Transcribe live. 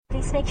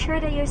please make sure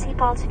that your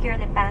seatbelt is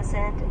securely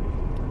fastened.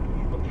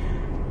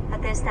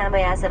 At this time, I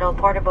ask that all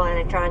portable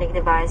electronic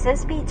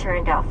devices be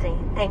turned off.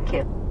 Thank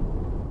you.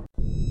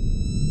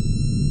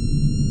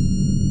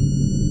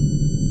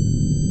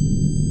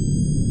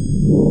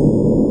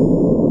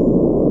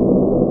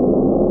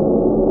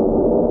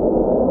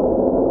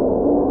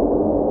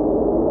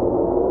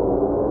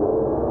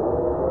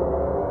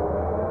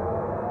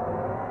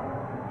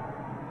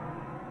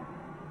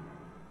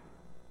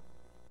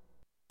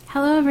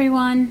 Hello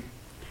everyone,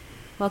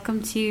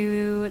 welcome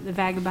to the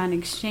Vagabond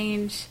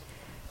Exchange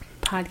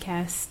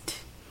podcast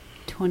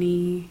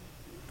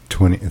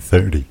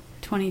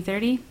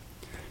 2030.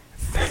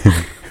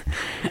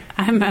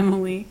 I'm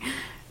Emily,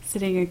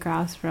 sitting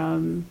across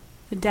from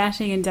the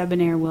dashing and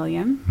debonair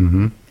William.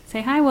 Mm-hmm.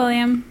 Say hi,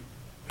 William.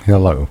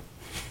 Hello.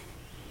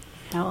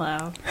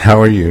 Hello.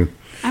 How are you?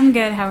 I'm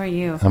good, how are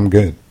you? I'm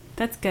good.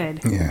 That's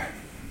good. Yeah.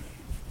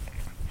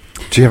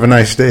 Did you have a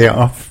nice day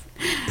off?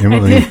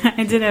 Emily?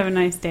 I did have a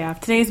nice day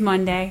off. Today's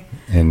Monday,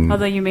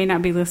 although you may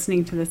not be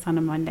listening to this on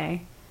a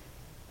Monday.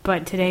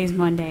 But today's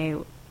Monday,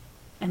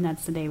 and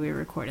that's the day we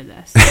recorded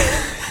this.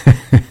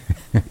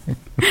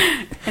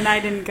 And I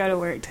didn't go to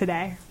work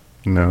today.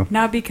 No.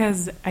 Not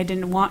because I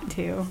didn't want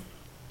to.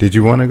 Did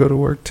you want to go to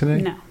work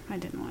today? No, I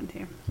didn't want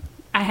to.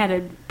 I had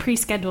a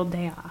pre-scheduled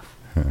day off.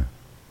 Huh.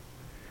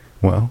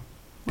 Well,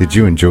 did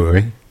you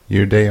enjoy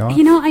your day off?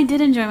 You know, I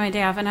did enjoy my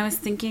day off, and I was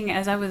thinking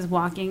as I was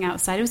walking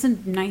outside, it was a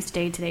nice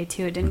day today,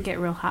 too. It didn't get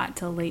real hot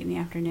till late in the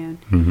afternoon.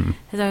 Mm-hmm.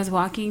 As I was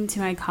walking to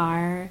my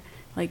car,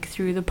 like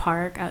through the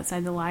park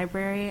outside the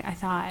library, I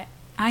thought,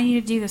 I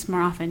need to do this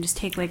more often. Just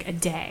take like a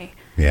day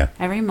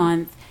every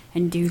month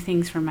and do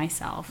things for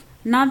myself.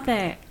 Not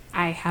that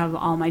I have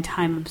all my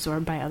time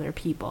absorbed by other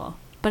people,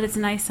 but it's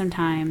nice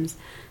sometimes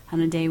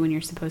on a day when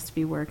you're supposed to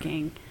be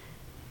working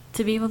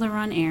to be able to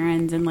run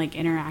errands and like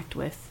interact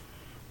with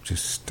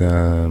just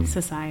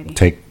society.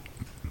 Take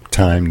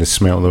time to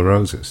smell the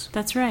roses.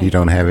 That's right. You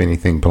don't have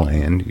anything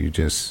planned. You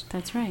just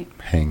That's right.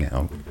 hang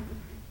out.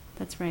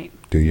 That's right.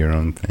 Do your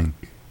own thing.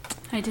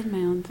 I did my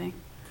own thing.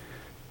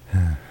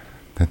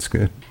 That's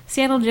good.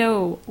 Seattle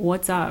Joe,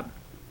 what's up?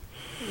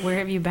 Where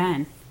have you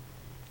been?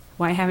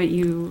 Why haven't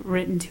you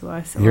written to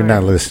us? You're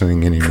not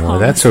listening anymore.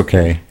 That's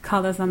okay.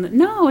 Called us on the...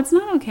 No, it's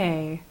not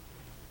okay.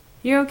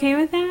 You're okay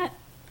with that?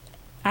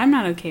 I'm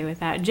not okay with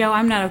that. Joe,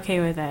 I'm not okay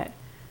with it.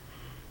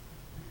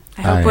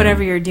 I hope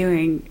whatever you're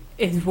doing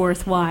is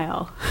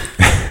worthwhile.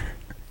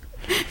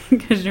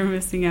 Because you're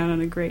missing out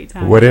on a great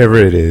time. Whatever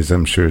it is,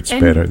 I'm sure it's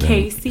better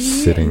Casey, than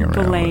sitting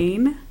around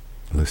Blaine,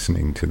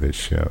 listening to this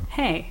show.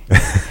 Hey,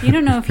 you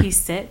don't know if he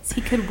sits.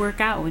 He could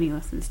work out when he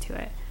listens to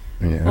it.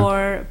 Yeah.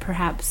 Or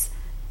perhaps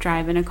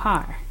drive in a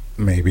car.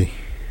 Maybe.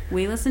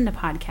 We listen to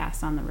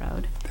podcasts on the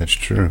road. That's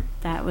true.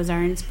 That was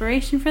our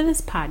inspiration for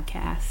this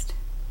podcast.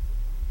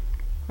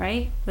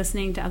 Right?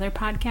 Listening to other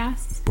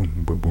podcasts.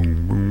 Boom, boom,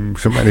 boom, boom.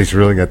 Somebody's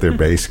really got their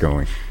bass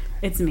going.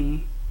 It's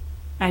me.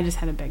 I just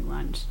had a big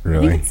lunch.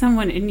 Really? I think it's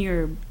someone in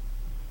your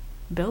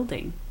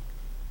building.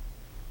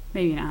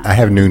 Maybe not. I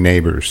have new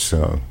neighbors,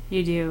 so...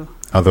 You do.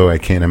 Although I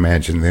can't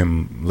imagine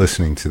them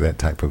listening to that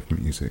type of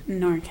music.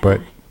 Nor can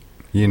But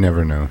you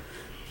never know.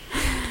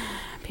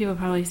 People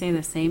probably say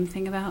the same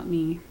thing about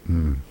me.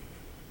 Mm.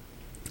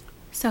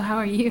 So how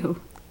are you?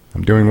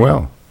 I'm doing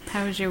well.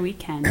 How was your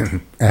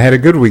weekend? I had a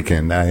good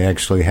weekend. I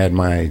actually had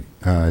my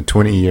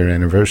 20-year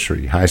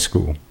anniversary, high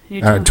school.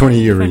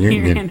 20-year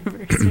reunion.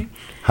 Anniversary.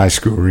 High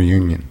school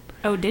reunion.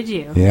 Oh, did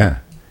you? Yeah.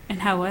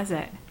 And how was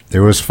it? It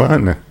was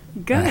fun.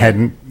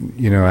 Good.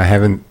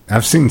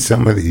 I've seen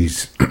some of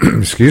these,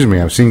 excuse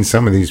me, I've seen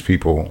some of these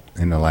people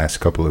in the last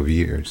couple of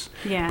years.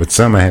 Yeah. But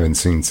some I haven't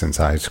seen since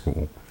high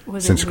school,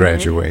 since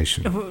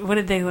graduation. What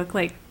did they look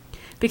like?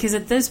 Because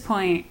at this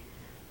point,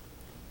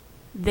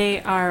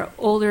 they are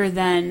older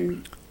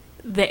than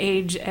the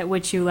age at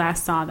which you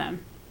last saw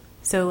them.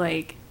 So,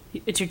 like,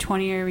 it's your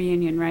 20-year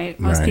reunion, right?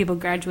 Most people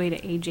graduate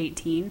at age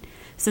 18.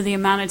 So the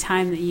amount of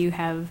time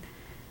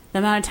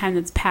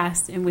that's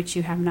passed in which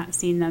you have not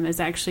seen them is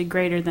actually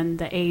greater than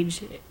the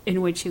age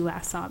in which you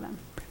last saw them.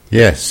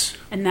 Yes.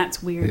 And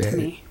that's weird to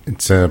me.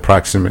 It's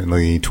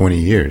approximately 20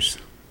 years.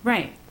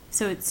 Right.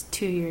 So it's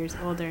 2 years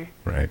older.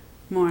 Right.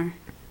 More.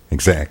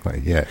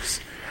 Exactly, yes.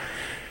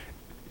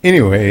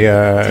 Anyway.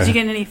 Did you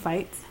get in any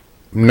fights?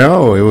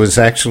 No, it was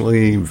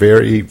actually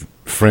very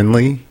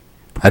friendly.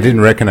 I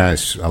didn't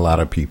recognize a lot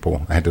of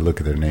people. I had to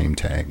look at their name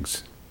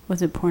tags.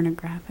 Was it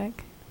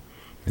pornographic?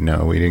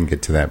 No, we didn't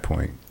get to that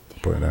point.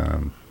 But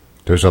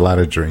there's a lot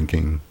of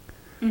drinking,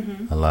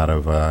 a lot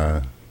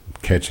of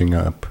catching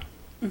up.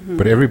 Mm-hmm.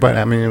 But everybody,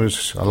 I mean, it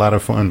was a lot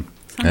of fun.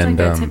 Sounds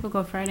like a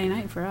typical Friday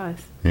night for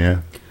us.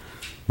 Yeah.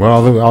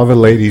 Well, all the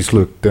ladies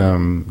looked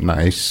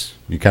nice.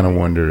 You kind of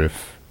wonder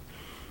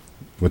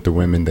what the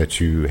women that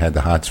you had the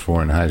hots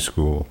for in high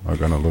school are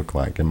going to look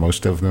like. And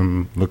most of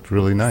them looked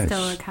really nice.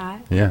 Still look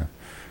hot? Yeah.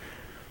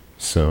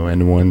 So,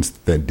 and the ones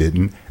that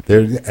didn't,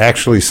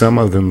 actually some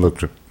of them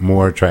looked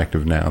more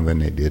attractive now than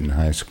they did in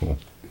high school.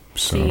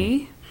 So,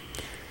 see?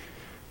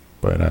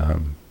 But,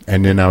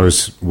 and then I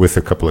was with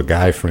a couple of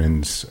guy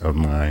friends of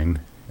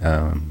mine,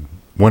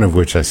 one of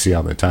which I see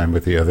all the time,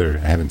 but the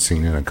other I haven't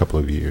seen in a couple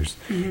of years.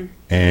 Mm-hmm.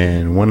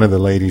 And one of the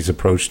ladies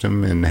approached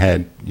him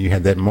and you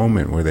had that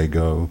moment where they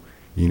go,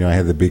 I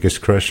had the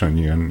biggest crush on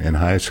you in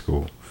high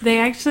school. They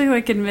actually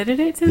admitted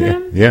it to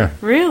them? Yeah.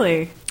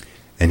 Really?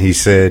 And he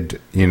said,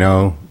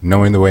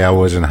 knowing the way I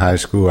was in high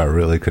school, I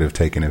really could have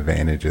taken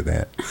advantage of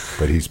that.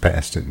 But he's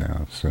past it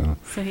now, so.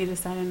 So he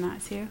decided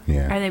not to?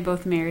 Yeah. Are they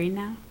both married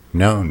now?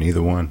 No,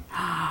 neither one.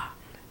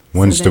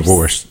 One's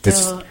divorced.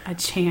 Still a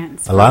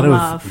chance for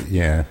love.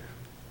 Yeah.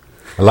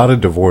 A lot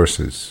of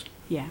divorces.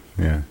 Yeah.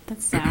 Yeah.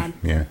 That's sad.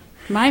 Yeah.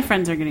 My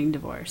friends are getting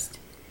divorced.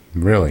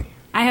 Really?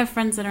 I have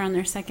friends that are on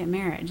their second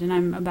marriage, and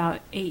I'm about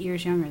 8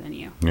 years younger than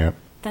you. Yep.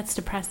 That's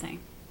depressing.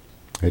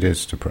 It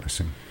is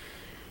depressing.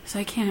 So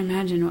I can't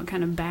imagine what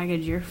kind of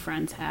baggage your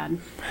friends had.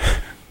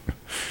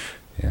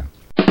 Yeah.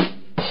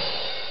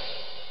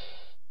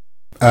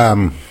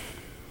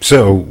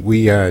 So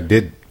we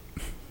did.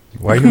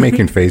 Why are you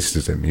making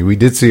faces at me? We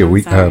did see a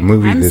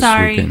movie this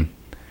weekend.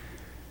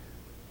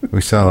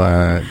 We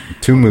saw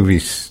 2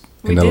 movies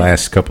in the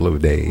last couple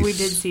of days. We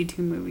did see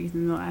 2 movies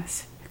in the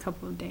last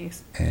couple of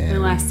days. In the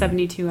last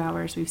 72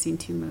 hours, we've seen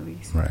 2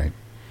 movies. Right.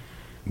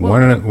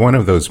 Well, one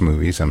of those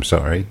movies, I'm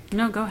sorry.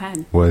 No, go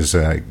ahead. Was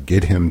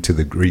Get Him to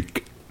the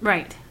Greek.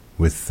 Right.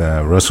 With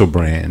Russell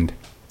Brand.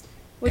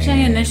 Which I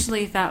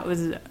initially thought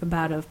was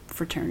about a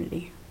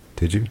fraternity.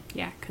 Did you?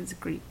 Yeah, because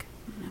Greek.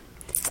 No.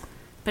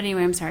 But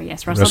anyway, I'm sorry.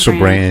 Yes, Russell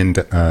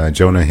Brand,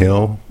 Jonah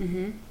Hill,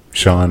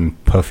 Sean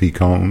Puffy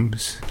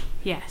Combs.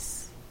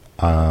 Yes.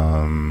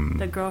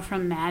 The girl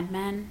from Mad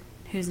Men,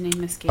 whose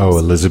name escapes me.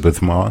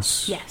 Elizabeth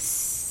Moss.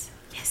 Yes.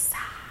 Yes.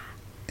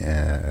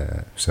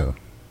 So,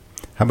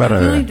 how about I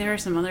feel like there are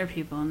some other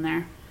people in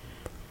there.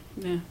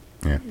 Yeah.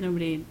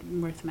 Nobody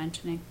worth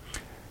mentioning.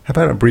 How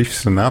about a brief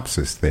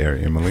synopsis there,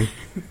 Emily?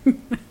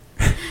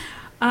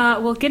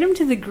 Well, Get Him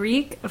to the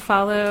Greek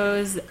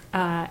follows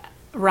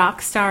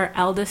rock star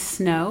Aldous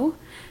Snow,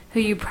 who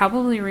you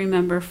probably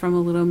remember from a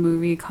little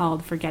movie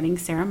called Forgetting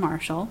Sarah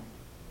Marshall.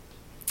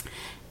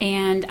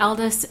 And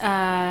Aldous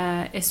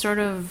is sort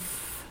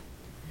of...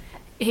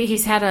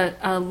 He's had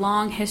a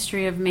long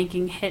history of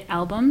making hit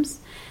albums,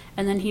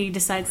 and then he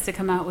decides to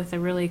come out with a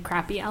really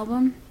crappy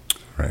album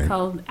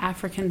called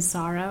African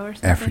Sorrow or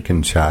something.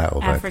 African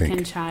Child, I think.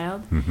 African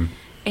Child. Mm-hmm.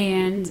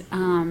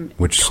 And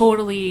which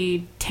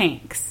totally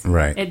tanks.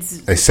 Right.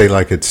 They say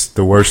it's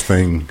the worst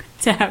thing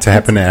to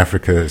happen to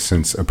Africa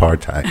since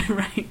apartheid.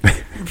 Right.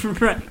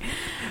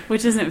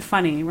 Which isn't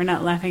funny. We're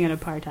not laughing at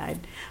apartheid.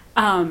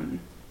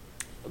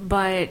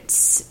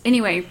 But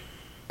anyway,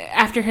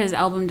 after his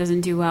album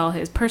doesn't do well,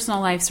 his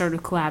personal life sort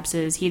of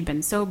collapses. He'd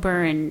been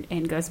sober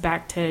and goes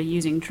back to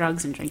using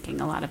drugs and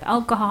drinking a lot of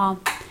alcohol.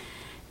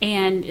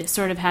 And it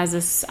sort of has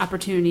this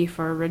opportunity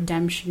for a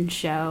redemption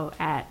show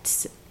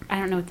at... I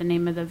don't know what the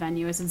name of the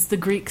venue is. It's the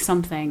Greek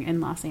something in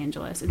Los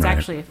Angeles. It's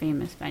actually a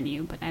famous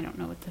venue, but I don't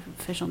know what the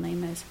official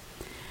name is.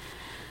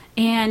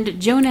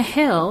 And Jonah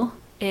Hill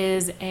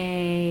is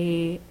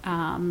a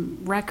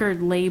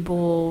record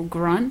label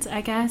grunt,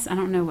 I guess. I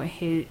don't know what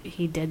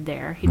he did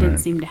there. He didn't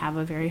seem to have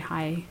a very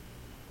high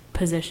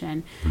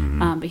position.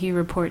 Mm-hmm. But he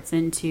reports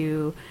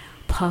into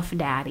Puff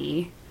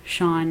Daddy,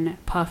 Sean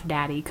Puff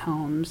Daddy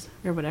Combs,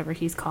 or whatever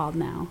he's called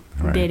now.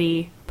 Right.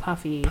 Diddy,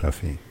 Puffy.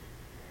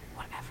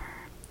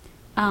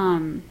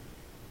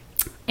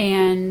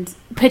 And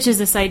pitches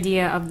this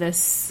idea of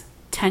this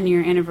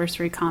 10-year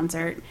anniversary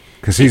concert.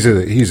 Because he's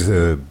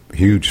a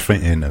huge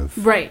fan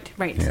of... Right.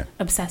 Yeah.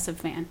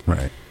 Obsessive fan.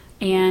 Right.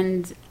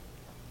 And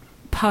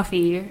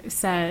Puffy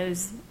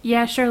says,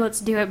 yeah, sure, let's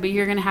do it, but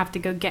you're going to have to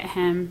go get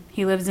him.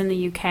 He lives in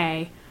the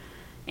UK.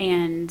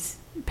 And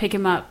pick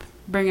him up,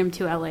 bring him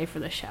to LA for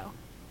the show.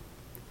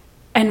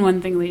 And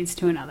one thing leads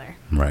to another.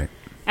 Right.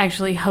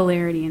 Actually,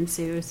 hilarity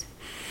ensues.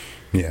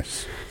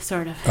 Yes.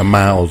 Sort of. A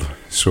mild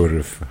sort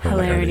of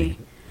hilarity.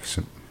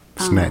 Some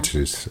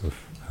snatches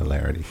of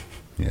hilarity.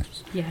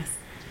 Yes. Yes.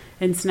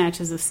 And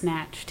snatches of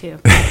snatch, too.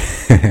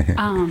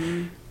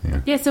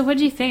 Yeah, so what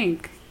do you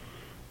think?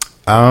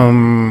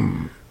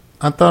 I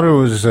thought it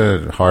was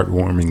a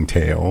heartwarming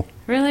tale.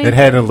 Really? It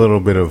had a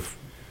little bit of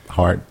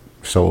heart,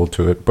 soul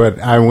to it, but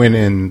I went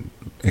in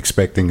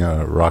expecting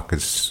a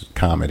raucous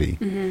comedy,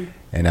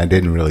 and I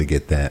didn't really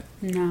get that.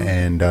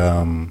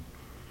 No.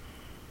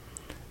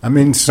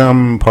 And,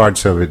 some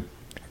parts of it,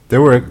 there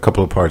were a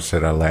couple of parts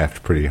that I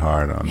laughed pretty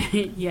hard on.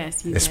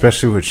 Yes, you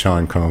especially with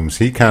Sean Combs.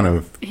 He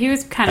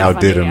was kind of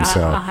outdid funny.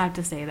 Himself. I'll have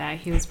to say that.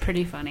 He was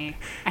pretty funny.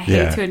 I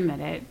hate to admit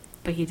it,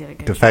 but he did a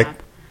good job. The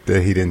fact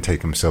that he didn't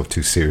take himself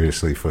too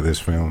seriously for this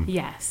film.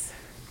 Yes.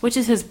 Which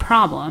is his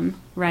problem,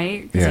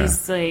 right?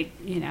 Because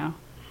he's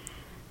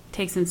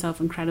takes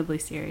himself incredibly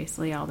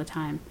seriously all the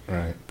time.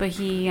 Right. But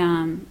he,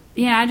 I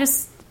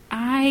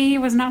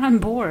was not on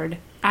board.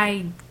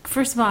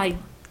 First of all, I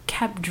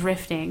kept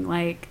drifting.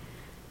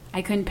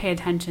 I couldn't pay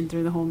attention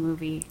through the whole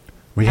movie.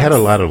 We had a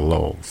lot of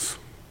lulls.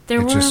 There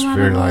were just a lot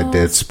very of lulls.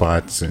 Dead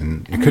spots,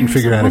 and you couldn't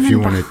figure out if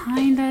you wanted.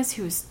 Behind us,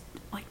 who was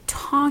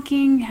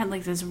talking, had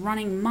like this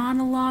running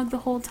monologue the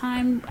whole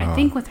time. I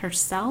think with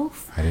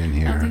herself. I didn't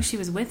hear her. I don't think she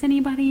was with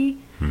anybody.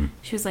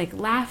 She was like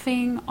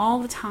laughing all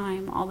the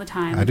time.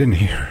 I didn't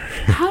hear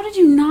her. How did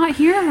you not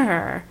hear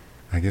her?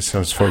 I guess I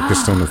was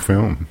focused on the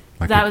film.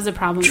 Like that was a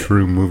problem.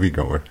 True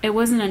moviegoer. It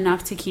wasn't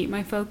enough to keep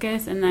my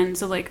focus, and then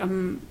so like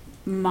a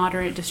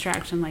moderate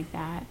distraction like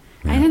that.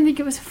 Yeah. I didn't think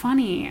it was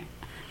funny.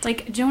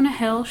 Like, Jonah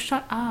Hill,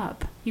 shut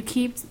up. You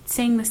keep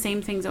saying the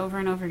same things over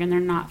and over again. They're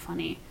not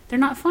funny. They're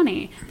not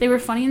funny. They were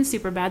funny in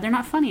Superbad. They're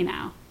not funny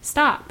now.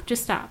 Stop.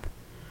 Just stop.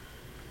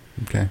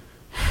 Okay.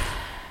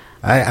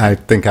 I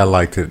think I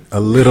liked it a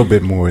little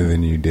bit more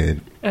than you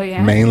did. Oh,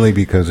 yeah? Mainly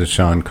because of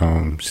Sean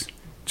Combs.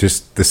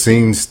 Just the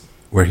scenes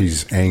where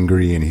he's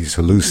angry and he's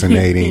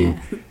hallucinating,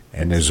 yeah.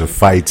 And there's a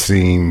fight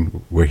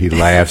scene where he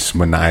laughs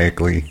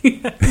maniacally.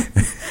 Yes,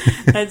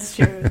 that's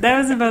true. That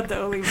was about the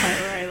only part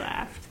where I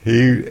laughed.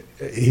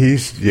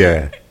 He's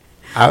I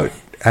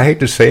hate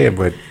to say it,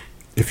 but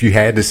if you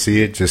had to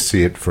see it, just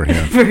see it for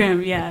him. For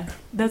him, yeah.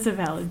 That's a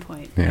valid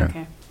point. Yeah.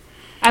 Okay.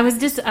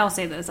 I'll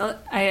say this.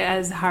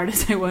 As hard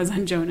as I was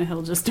on Jonah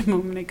Hill just a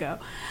moment ago,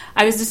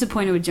 I was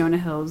disappointed with Jonah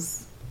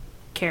Hill's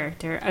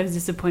character. I was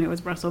disappointed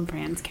with Russell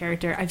Brand's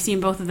character. I've seen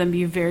both of them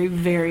be very,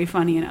 very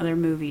funny in other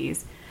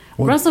movies.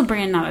 Well, Russell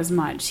Brand, not as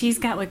much. He's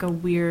got like a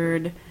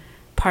weird,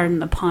 pardon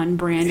the pun,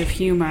 brand of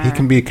humor. He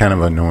can be kind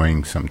of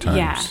annoying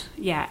sometimes.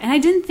 Yeah. And I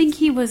didn't think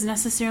he was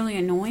necessarily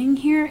annoying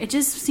here. It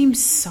just seemed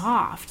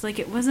soft. Like,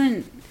 it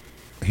wasn't...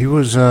 He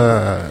was...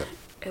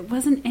 It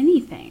wasn't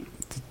anything.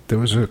 There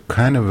was a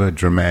kind of a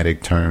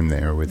dramatic turn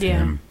there with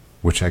him,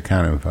 which I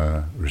kind of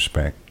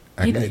respect.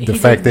 The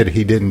fact that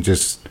he didn't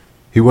just...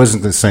 He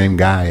wasn't the same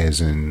guy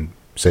as in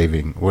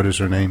Saving... What is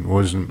her name?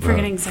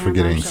 Forgetting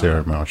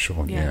Sarah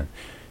Marshall. Yeah.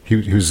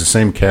 He was the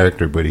same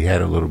character, but he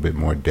had a little bit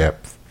more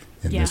depth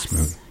in this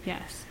movie.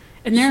 Yes.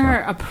 And there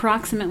are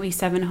approximately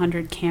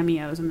 700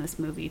 cameos in this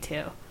movie,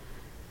 too.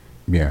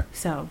 Yeah.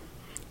 So.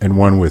 And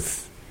one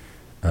with...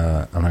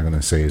 I'm not going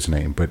to say his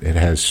name, but it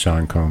has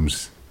Sean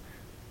Combs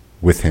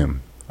with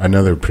him.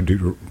 Another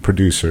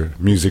producer,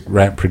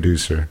 rap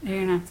producer. You're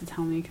going to have to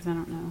tell me because I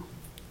don't know.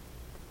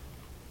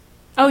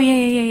 Oh,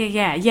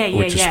 yeah.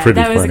 Which is pretty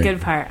that was funny. A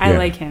good part. I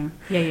like him.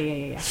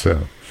 Yeah.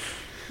 So,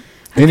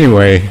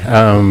 anyway,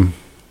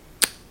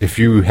 if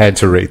you had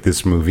to rate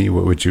this movie,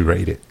 what would you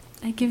rate it?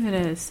 I'd give it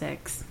a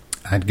 6.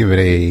 I'd give it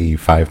a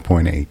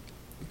 5.8.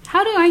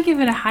 How do I give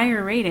it a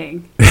higher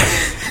rating?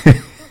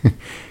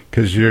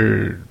 Because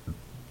you're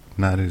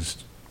not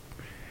as...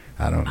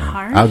 I don't know.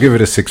 Harsh? I'll give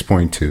it a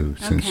 6.2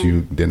 since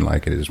you didn't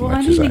like it as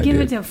much as I did. Well, I need to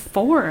give it a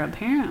 4,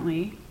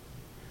 apparently.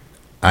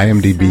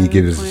 IMDb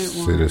gives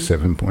it a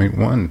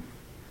 7.1.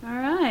 All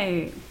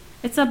right.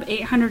 It's up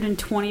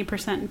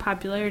 820% in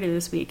popularity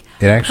this week.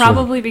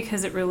 Probably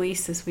because it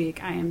released this week,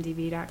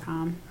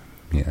 imdb.com.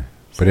 Yeah.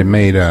 But it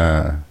made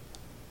a...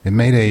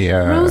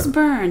 Rose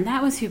Byrne.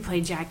 That was who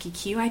played Jackie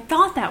Q. I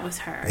thought that was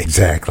her.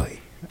 Exactly.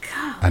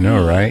 God. I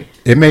know, right?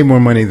 It made more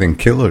money than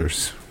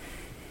Killers.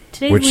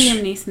 Today's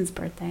Liam Neeson's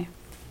birthday.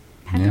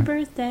 Happy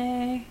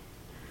birthday.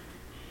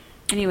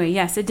 Anyway,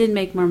 yes, it did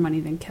make more money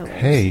than Killers.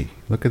 Hey,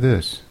 look at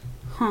this.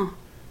 Huh.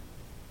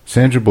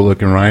 Sandra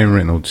Bullock and Ryan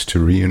Reynolds to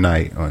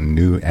reunite on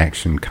new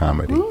action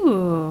comedy.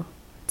 Ooh.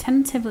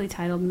 Tentatively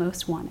titled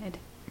Most Wanted.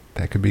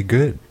 That could be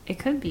good. It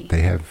could be.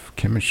 They have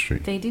chemistry.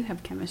 They do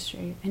have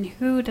chemistry. And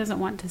who doesn't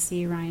want to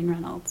see Ryan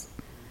Reynolds?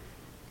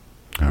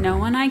 All no right.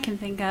 one I can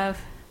think of.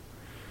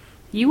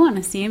 You want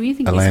to see him. You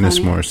think Alanis he's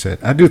funny.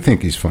 Morissette. I do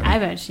think he's funny. I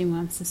bet she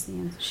wants to see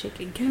him. She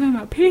could give him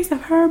a piece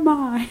of her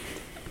mind.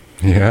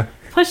 Yeah?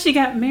 Plus, she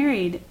got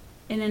married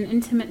in an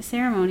intimate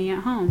ceremony at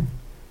home.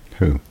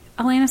 Who?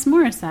 Alanis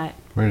Morissette.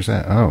 Where's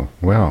that? Oh,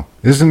 well.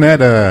 Isn't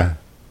that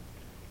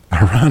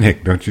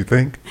ironic, don't you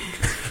think?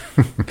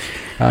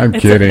 I'm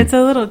kidding. It's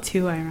a little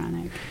too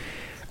ironic.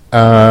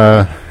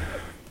 That's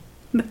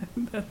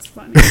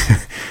funny.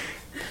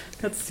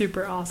 That's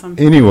super awesome.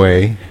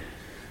 Anyway,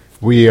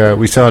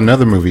 we saw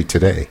another movie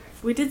today.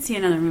 We did see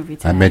another movie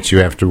today. I met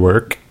you after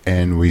work,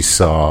 and we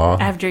saw...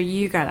 After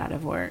you got out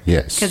of work.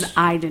 Yes. Because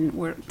I didn't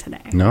work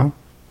today. No?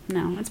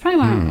 No. It's probably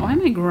why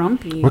am I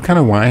grumpy? What kind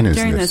of wine is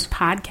during this?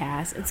 During this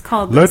podcast. It's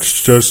called...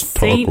 Let's just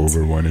talk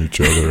over one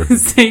each other.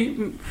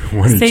 Saint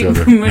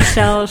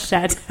Michelle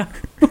Chateau.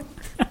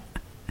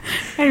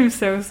 I'm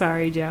so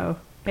sorry, Joe.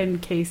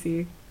 And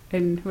Casey.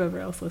 And whoever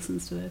else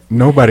listens to this.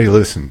 Nobody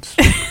listens.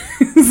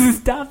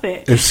 Stop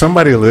it. If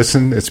somebody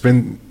listened, it's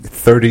been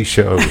 30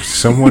 shows.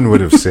 Someone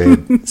would have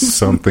said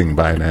something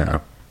by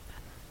now.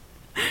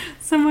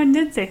 Someone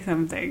did say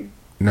something.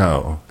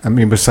 No. I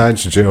mean,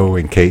 besides Joe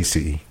and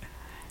Casey.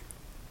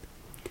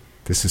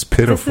 This is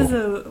pitiful.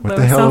 What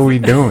the hell are we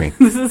doing?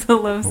 This is a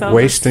low self.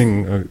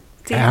 Wasting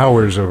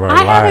hours of our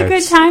lives. I have a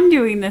good time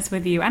doing this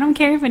with you. I don't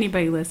care if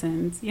anybody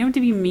listens. You don't have to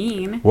be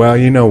mean. Well,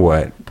 you know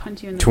what? I'll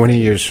punch you in the 20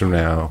 face. years from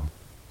now...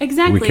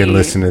 Exactly. We can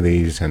listen to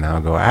these, and I'll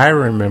go, I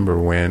remember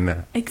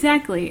when...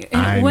 Exactly. And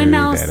I when knew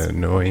else? that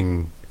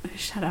annoying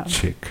Shut up.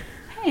 chick.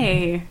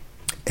 Hey.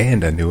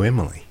 And I knew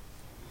Emily.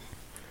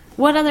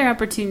 What other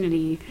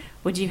opportunity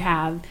would you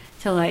have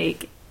to,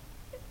 like,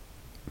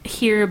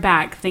 hear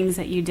back things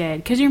that you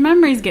did. Because your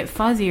memories get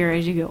fuzzier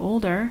as you get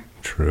older.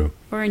 True.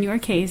 Or in your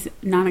case,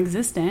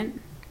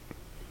 non-existent.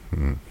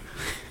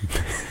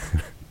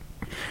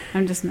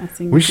 I'm just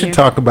messing with We should you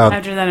talk about...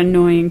 After that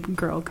annoying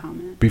girl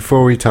comment.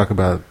 Before we talk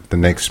about the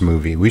next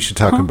movie, we should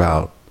talk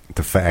about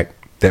the fact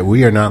that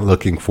we are not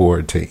looking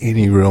forward to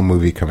any real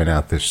movie coming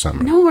out this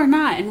summer. No, we're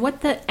not. And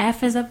what the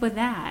F is up with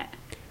that?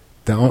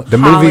 The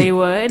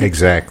Hollywood. Movie,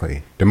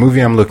 exactly. The movie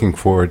I'm looking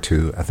forward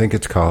to, I think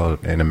it's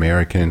called An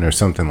American or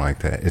something like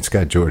that. It's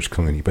got George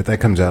Clooney, but that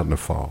comes out in the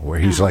fall, where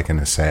he's like an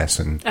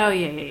assassin. Oh,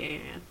 yeah.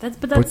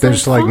 But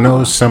there's like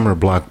no summer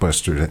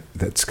blockbuster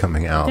that's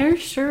coming out. There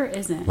sure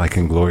isn't. Like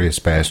Inglourious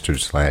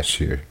Basterds last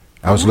year.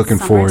 I was looking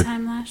forward.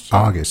 Last year?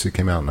 August. It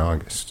came out in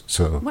August.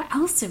 So what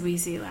else did we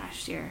see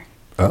last year?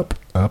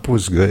 Up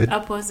was good.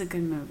 Up was a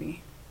good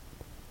movie.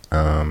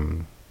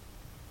 During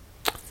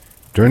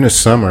the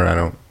summer, I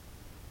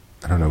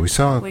don't know.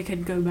 We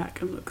could go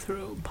back and look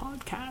through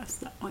podcasts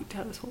that might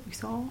tell us what we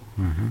saw.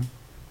 Mm-hmm.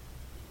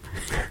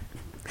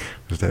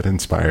 Was that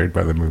inspired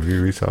by the movie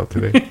we saw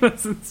today? It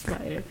was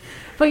inspired.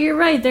 But you're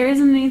right. There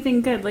isn't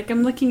anything good. Like,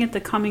 I'm looking at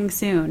the coming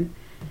soon.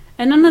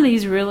 And none of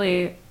these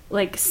really...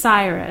 Like,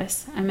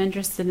 Cyrus. I'm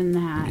interested in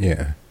that.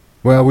 Yeah.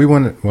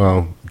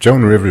 Well,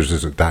 Joan Rivers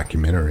is a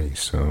documentary,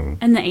 so...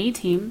 And the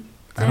A-Team.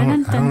 I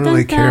don't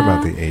really care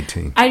about the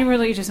A-Team. I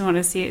really just want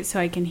to see it so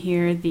I can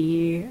hear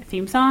the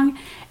theme song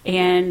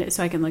and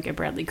so I can look at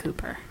Bradley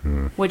Cooper,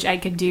 which I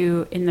could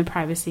do in the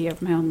privacy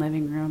of my own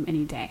living room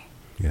any day.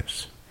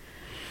 Yes.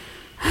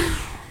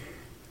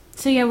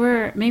 So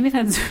yeah, maybe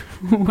that's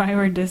why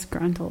we're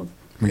disgruntled.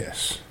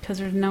 Yes. Because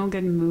there's no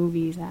good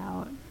movies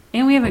out.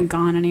 And we haven't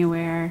gone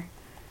anywhere.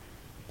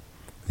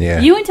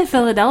 Yeah. You went to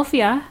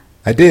Philadelphia.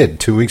 I did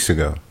 2 weeks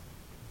ago.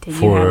 Did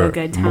you have a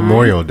good time?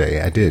 Memorial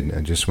Day, I did.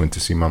 I just went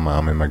to see my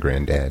mom and my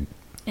granddad.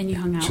 And you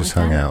hung out Just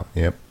hung out,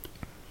 yep.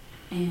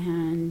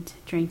 And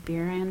drank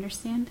beer, I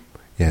understand?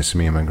 Yes,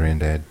 me and my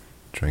granddad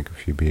drank a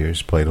few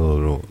beers, played a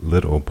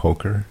little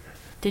poker.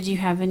 Did you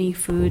have any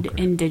food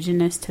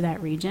indigenous to that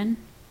region?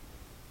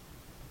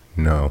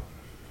 No.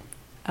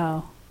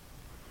 Oh.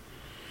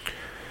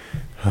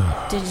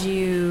 Did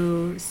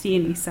you see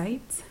any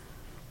sights?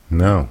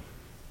 No.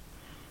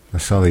 I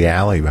saw the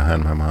alley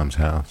behind my mom's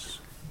house.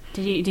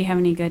 Do you have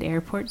any good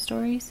airport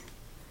stories?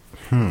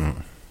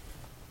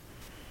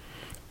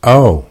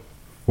 Oh,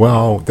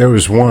 well, there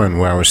was one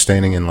where I was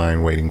standing in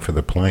line waiting for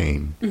the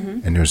plane,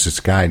 and there was this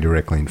guy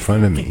directly in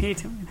front of me,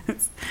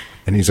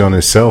 and he's on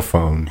his cell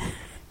phone,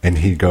 and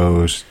he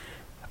goes,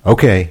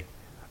 okay,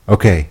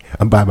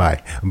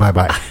 bye-bye,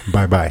 bye-bye,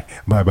 bye-bye,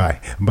 bye-bye,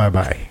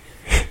 bye-bye.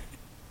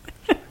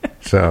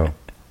 So,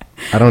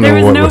 I don't know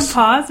what was... There was no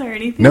pause or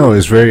anything? No, it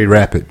was very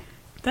rapid.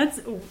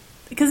 That's...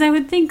 Because I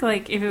would think,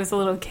 like, if it was a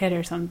little kid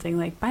or something,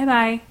 like,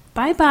 bye-bye,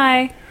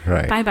 bye-bye,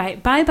 right. bye-bye,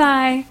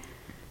 bye-bye.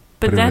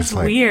 But that's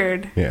like,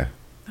 weird. Yeah.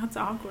 That's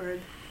awkward.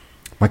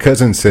 My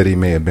cousin said he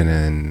may have been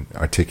an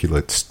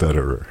articulate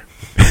stutterer.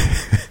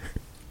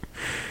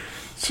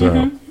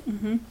 So,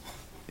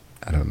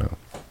 I don't know.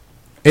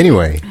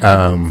 Anyway,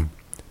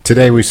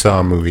 today we saw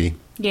a movie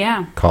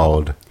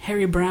called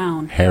Harry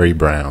Brown. Harry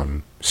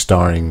Brown,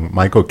 starring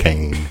Michael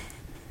Caine,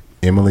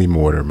 Emily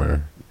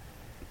Mortimer.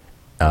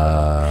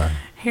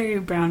 Harry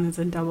Brown is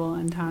a double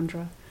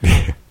entendre.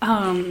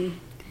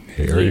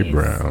 Harry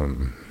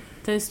Brown.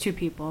 Those two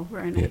people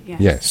were in it,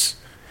 Yes.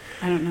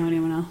 I don't know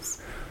anyone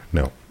else.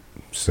 No.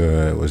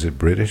 So, was it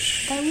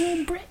British? They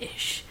were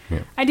British.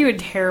 Yeah. I do a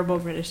terrible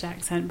British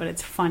accent, but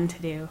it's fun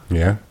to do.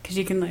 Yeah? Because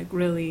you can, like,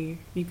 really,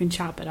 you can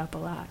chop it up a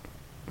lot.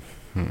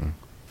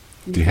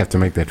 Do you have to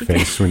make that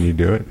face when you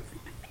do it?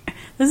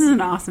 This is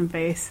an awesome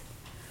face.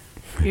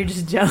 You're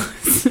just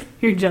jealous.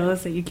 You're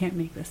jealous that you can't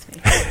make this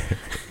face.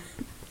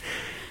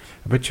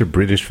 I bet your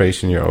British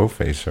face and your O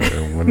face are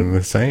one and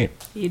the same.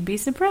 You'd be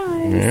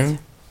surprised. Yeah.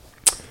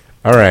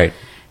 All right.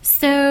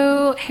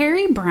 So,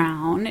 Harry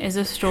Brown is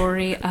a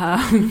story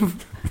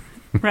of...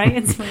 right?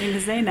 It's funny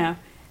to say now.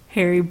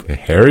 Harry Brown.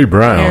 Harry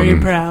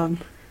Brown.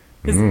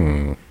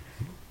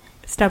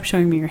 Stop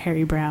showing me your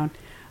Harry Brown.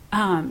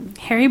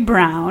 Harry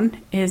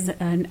Brown is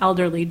an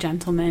elderly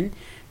gentleman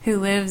who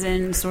lives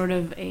in sort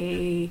of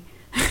a...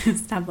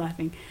 stop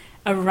laughing.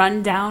 A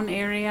rundown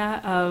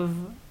area of...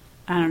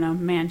 I don't know,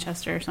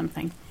 Manchester or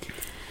something.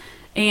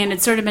 And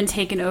it's sort of been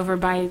taken over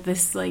by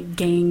this, like,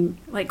 gang,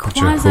 like,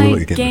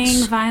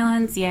 quasi-gang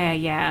violence.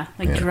 Yeah.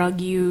 Like, drug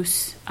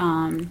use.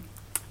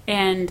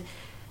 And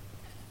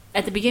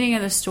at the beginning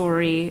of the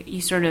story,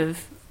 you sort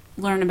of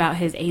learn about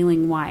his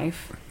ailing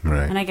wife.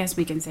 Right. And I guess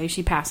we can say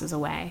she passes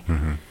away.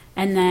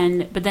 And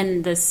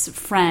then this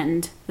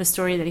friend, the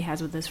story that he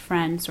has with this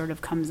friend sort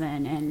of comes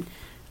in and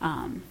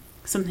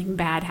something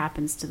bad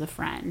happens to the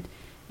friend.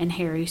 And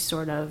Harry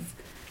sort of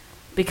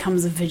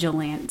becomes a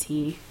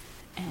vigilante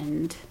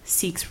and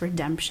seeks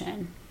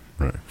redemption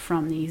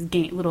from these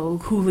little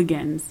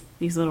hooligans,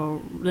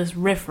 this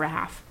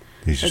riffraff.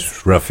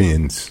 These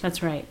ruffians.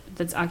 That's right.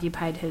 That's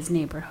occupied his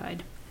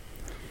neighborhood.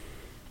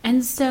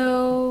 And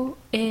so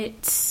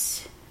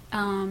it's...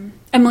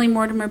 Emily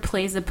Mortimer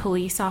plays a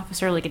police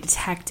officer, like a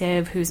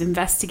detective, who's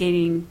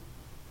investigating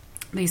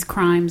these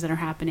crimes that are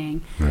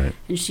happening. Right.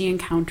 And she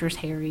encounters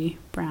Harry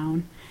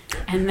Brown.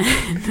 And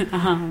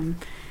then,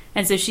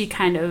 and so she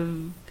kind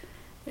of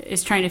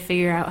is trying to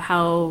figure out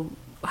how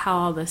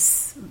all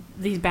these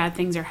bad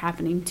things are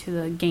happening to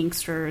the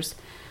gangsters.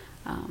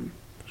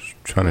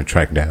 Trying to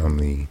track down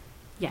the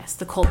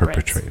culprit.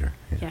 Perpetrator.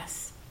 Yeah,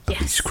 yes. Of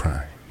these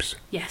crimes.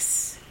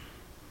 Yes.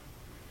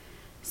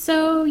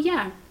 So,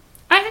 yeah.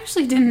 I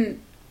actually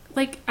didn't...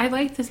 I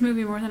liked this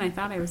movie more than I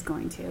thought I was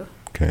going to.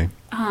 Okay.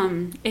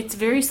 It's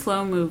very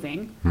slow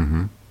moving.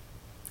 Mm-hmm.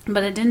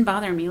 But it didn't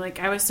bother me.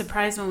 I was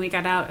surprised when we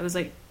got out. It was,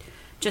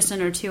 just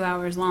under 2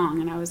 hours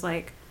long. And I was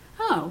like,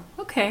 oh,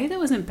 okay, that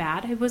wasn't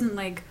bad. I wasn't,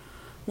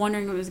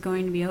 wondering if it was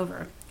going to be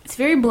over. It's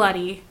very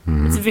bloody.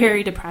 Mm-hmm. It's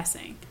very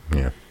depressing.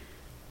 Yeah.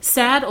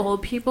 Sad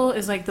old people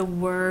is, the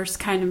worst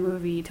kind of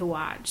movie to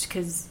watch.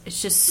 Because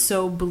it's just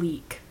so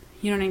bleak.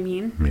 You know what I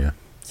mean? Yeah.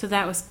 So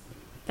that was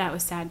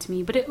sad to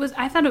me. But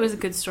I thought it was a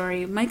good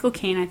story. Michael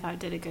Caine, I thought,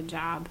 did a good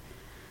job.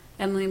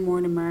 Emily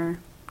Mortimer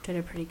did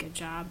a pretty good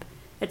job.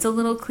 It's a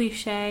little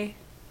cliche,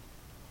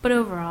 but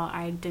overall,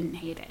 I didn't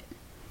hate it.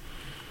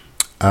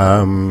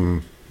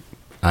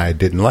 I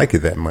didn't like it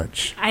that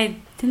much. I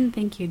didn't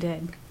think you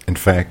did. In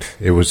fact,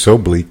 it was so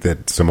bleak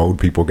that some old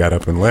people got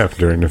up and left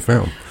during the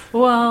film.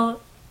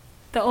 Well,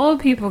 the old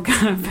people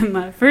got up and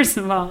left. First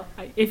of all,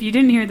 if you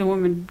didn't hear the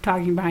woman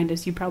talking behind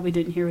us, you probably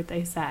didn't hear what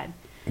they said.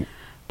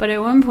 But at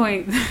one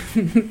point,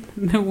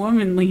 the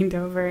woman leaned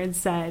over and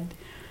said,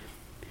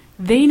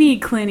 "They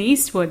need Clint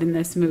Eastwood in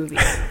this movie."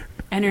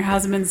 And her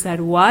husband said,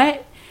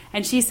 "What?"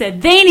 And she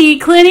said, "They need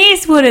Clint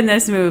Eastwood in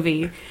this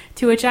movie."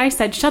 To which I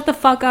said, "Shut the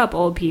fuck up,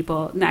 old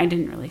people." No, I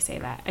didn't really say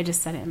that. I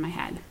just said it in my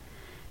head.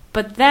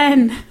 But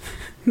then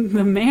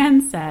the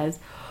man says,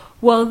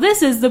 "Well,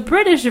 this is the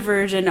British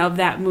version of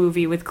that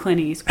movie with Clint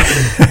Eastwood."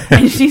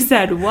 And she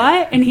said,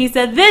 "What?" And he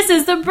said, "This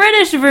is the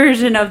British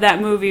version of that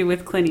movie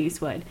with Clint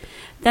Eastwood."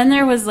 Then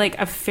there was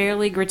a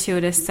fairly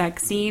gratuitous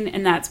sex scene,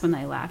 and that's when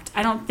they left.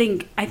 I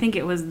think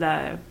it was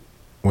the...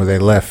 Well, they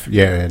left,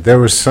 yeah. There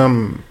was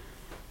some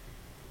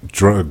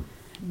drug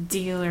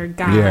dealer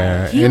guy.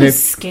 Yeah. He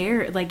was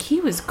scared.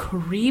 He was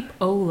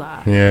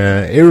creep-ola.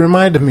 Yeah, it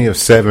reminded me of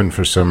Seven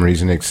for some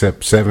reason,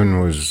 except Seven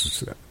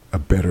was a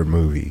better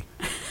movie.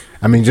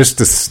 I mean, just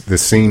the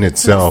scene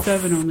itself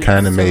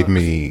kind of made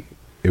me...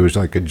 It was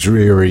like a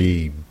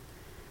dreary...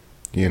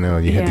 You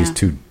had these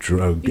two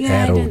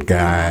drug-addled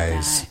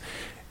guys...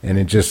 And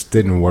it just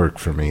didn't work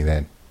for me.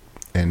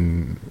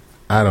 And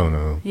I don't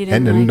know.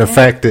 And then the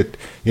fact that,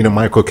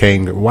 Michael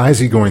Caine, why is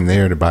he going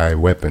there to buy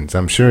weapons?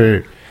 I'm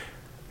sure,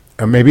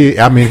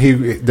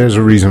 there's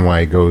a reason why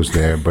he goes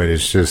there, but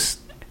it's just,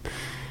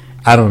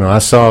 I don't know. I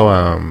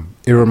saw,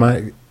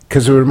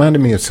 because it reminded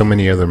me of so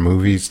many other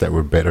movies that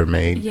were better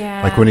made.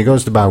 Yeah. Like when he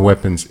goes to buy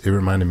weapons, it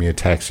reminded me of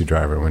Taxi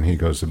Driver when he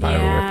goes to buy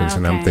weapons.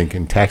 And I'm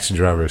thinking Taxi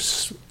Driver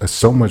is a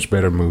so much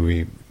better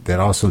movie that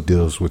also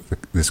deals with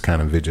this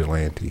kind of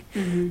vigilante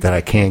that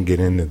I can't get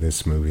into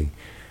this movie.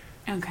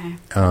 Okay.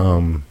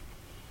 I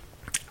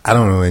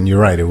don't know, and you're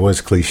right, it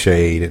was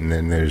cliched, and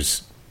then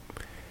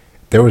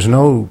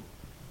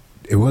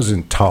it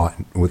wasn't taught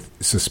with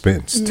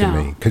suspense to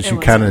me, because you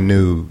kind of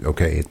knew,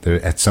 okay,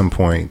 at some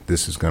point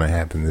this is going to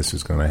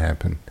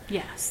happen.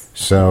 Yes.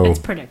 So it's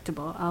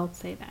predictable, I'll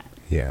say that.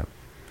 Yeah.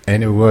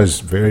 And it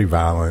was very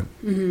violent.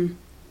 Mm-hmm.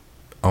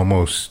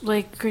 Almost.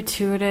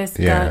 Gratuitous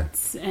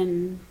guts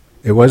and...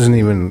 It wasn't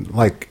even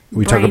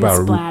we talk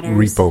about splatters.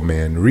 Repo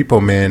Man.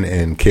 Repo Man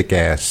and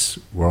Kick-Ass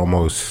were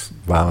almost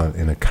violent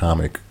in a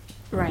comic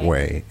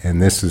way.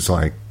 And this is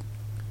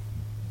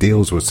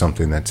deals with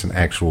something that's an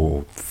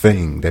actual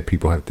thing that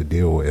people have to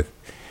deal with.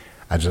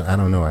 I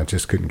don't know. I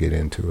just couldn't get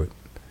into it.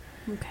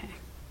 Okay.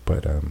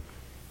 But,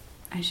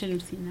 I should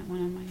have seen that one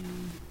on my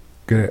own.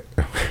 Good.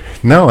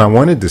 No, I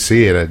wanted to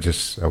see it.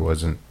 I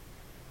wasn't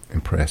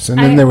impressed. And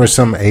then there was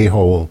some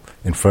a-hole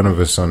in front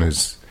of us on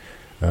his...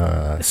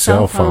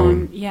 cell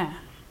phone. Yeah.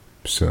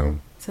 So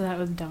that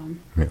was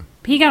dumb. Yeah.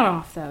 He got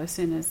off though as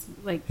soon as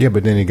Yeah,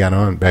 but then he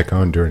got back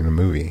on during the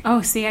movie.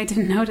 Oh, see, I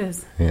didn't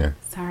notice. Yeah.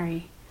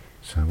 Sorry.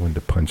 So I wanted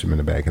to punch him in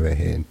the back of the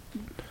head.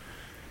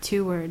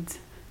 2 words.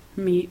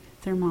 Meat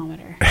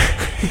thermometer.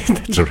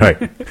 That's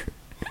right.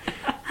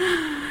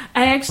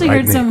 I actually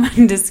heard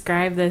someone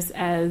describe this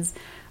as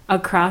a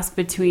cross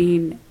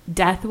between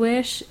Death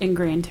Wish and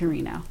Gran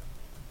Torino.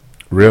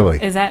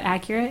 Really? Is that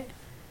accurate?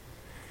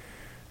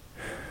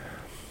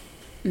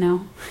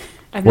 No,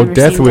 I've never seen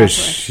Death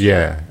Wish.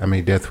 Yeah, I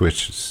mean Death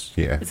Wish is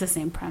it's the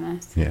same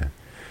premise. Yeah,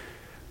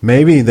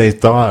 maybe they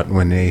thought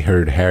when they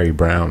heard Harry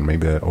Brown,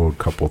 maybe the old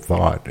couple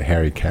thought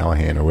Harry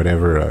Callahan or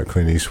whatever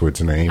Clint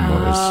Eastwood's name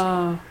was.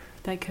 Oh,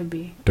 that could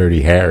be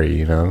Dirty Harry.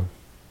 You know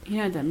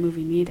what that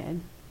movie needed?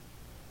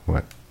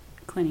 What?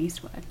 Clint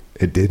Eastwood.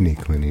 It did need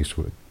Clint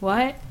Eastwood.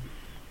 What?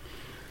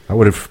 I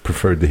would have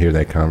preferred to hear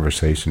that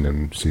conversation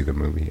and see the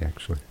movie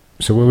actually.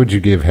 So, what would you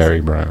give Harry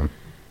Brown?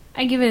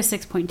 I give it a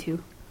 6.2.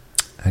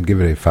 I'd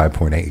give it a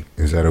 5.8.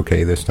 Is that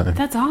okay this time?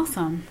 That's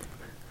awesome.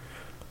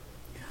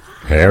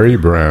 Harry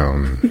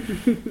Brown.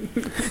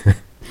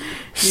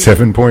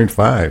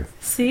 7.5.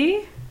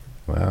 See?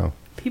 Wow.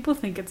 People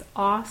think it's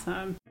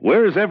awesome.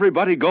 Where's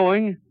everybody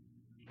going?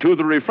 To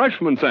the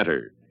refreshment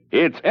center.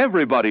 It's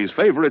everybody's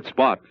favorite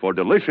spot for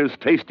delicious,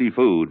 tasty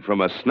food,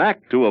 from a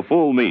snack to a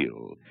full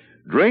meal.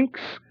 Drinks,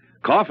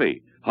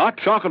 coffee, hot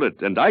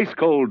chocolate, and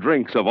ice-cold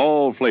drinks of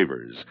all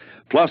flavors,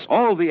 plus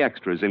all the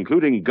extras,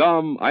 including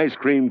gum, ice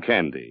cream,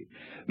 candy.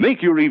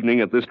 Make your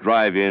evening at this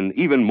drive-in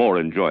even more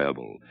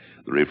enjoyable.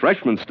 The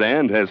refreshment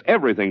stand has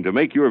everything to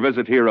make your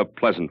visit here a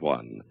pleasant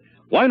one.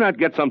 Why not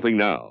get something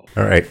now?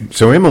 All right.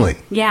 So, Emily.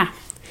 Yeah.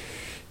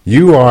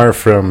 You are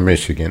from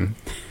Michigan.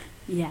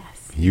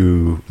 Yes.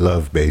 You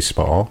love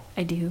baseball.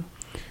 I do.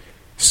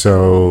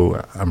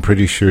 So I'm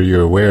pretty sure you're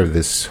aware of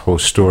this whole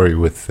story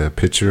with the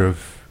pitcher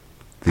of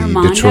the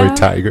Armando? Detroit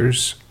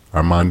Tigers,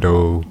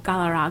 Armando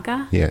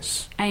Galarraga?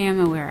 Yes. I am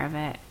aware of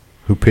it.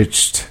 Who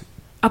pitched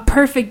a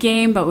perfect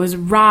game but was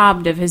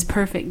robbed of his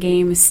perfect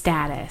game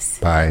status.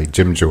 By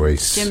Jim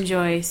Joyce. Jim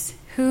Joyce,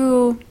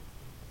 who...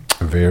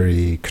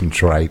 very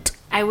contrite.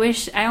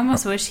 I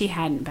almost wish he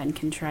hadn't been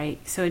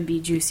contrite, so it'd be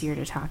juicier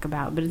to talk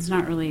about, but it's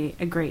not really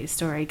a great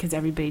story because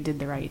everybody did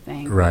the right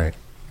thing. Right.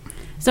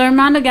 So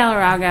Armando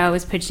Galarraga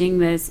was pitching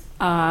this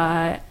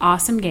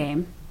awesome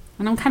game,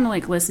 and I'm kind of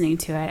like listening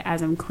to it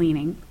as I'm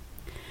cleaning.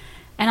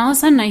 And all of a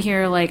sudden I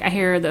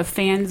hear the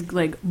fans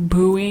like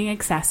booing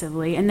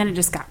excessively, and then it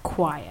just got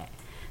quiet.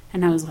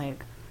 And I was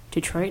like,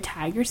 Detroit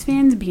Tigers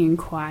fans being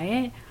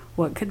quiet?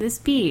 What could this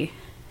be?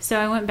 So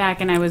I went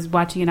back and I was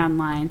watching it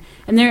online,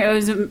 and it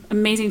was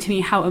amazing to me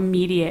how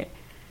immediate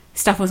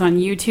stuff was on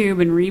YouTube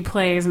and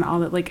replays and all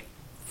that. Like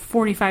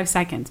 45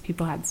 seconds,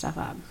 people had stuff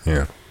up.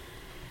 Yeah.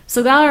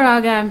 So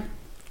Galarraga,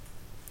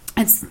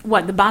 it's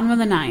the bottom of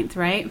the ninth,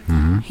 right?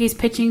 Mm-hmm. He's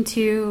pitching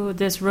to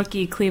this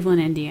rookie Cleveland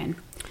Indian.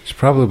 It's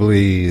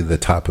probably the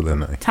top of the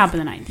ninth. Top of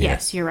the ninth, yeah.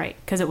 Yes, you're right,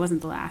 because it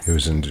wasn't the last. It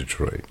was in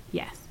Detroit.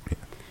 Yes. Yeah.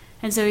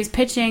 And so he's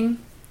pitching.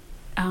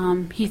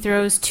 He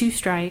throws 2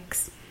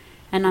 strikes,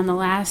 and on the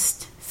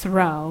last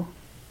throw,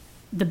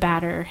 the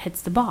batter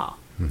hits the ball.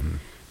 Mm-hmm.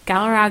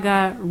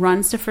 Galarraga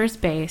runs to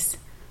first base.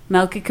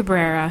 Melky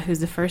Cabrera, who's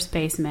the first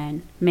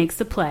baseman, makes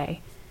the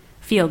play,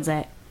 fields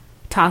it,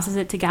 tosses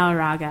it to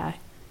Galarraga.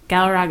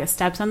 Galarraga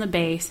steps on the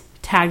base,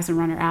 tags the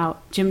runner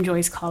out. Jim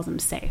Joyce calls him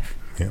safe.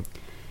 Yep.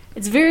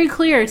 It's very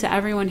clear to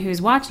everyone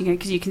who's watching it,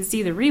 because you can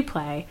see the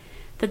replay,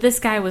 that this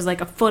guy was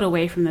like a foot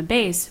away from the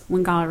base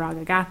when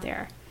Galarraga got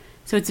there.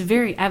 So it's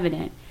very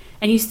evident.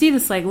 And you see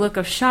this like look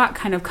of shock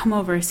kind of come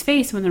over his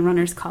face when the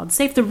runner's called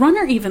safe. The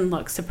runner even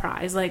looks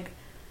surprised, like,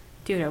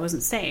 dude, I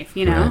wasn't safe,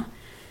 you know? Right.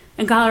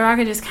 And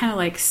Galarraga just kind of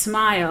like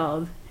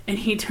smiled, and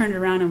he turned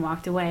around and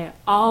walked away.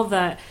 All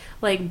the,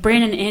 like,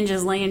 Brandon Inge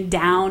is laying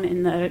down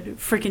in the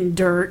freaking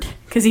dirt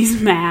because he's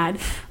mad.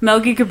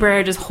 Melky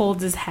Cabrera just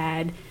holds his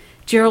head.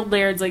 Gerald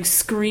Laird's like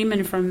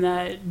screaming from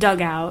the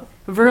dugout.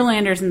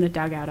 Verlander's in the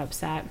dugout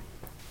upset.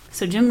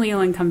 So Jim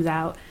Leyland comes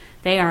out.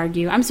 They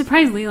argue. I'm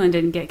surprised Leyland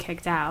didn't get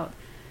kicked out,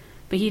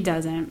 but he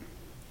doesn't.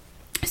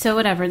 So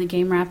whatever, the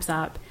game wraps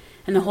up,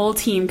 and the whole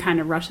team kind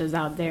of rushes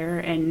out there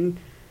and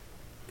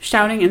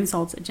shouting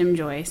insults at Jim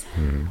Joyce.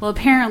 Well,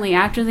 apparently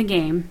after the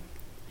game,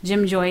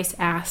 Jim Joyce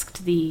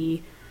asked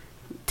the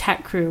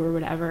tech crew or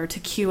whatever to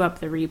cue up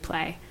the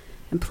replay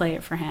and play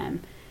it for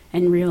him,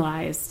 and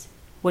realized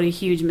what a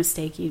huge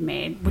mistake he'd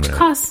made, which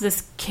cost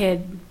this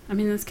kid, I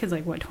mean, this kid's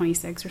like,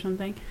 26 or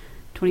something?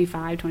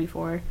 25,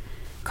 24.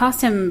 Cost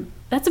him,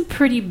 that's a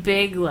pretty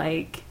big,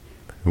 like,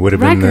 would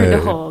have record been the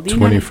to hold.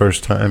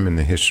 21st time in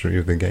the history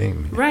of the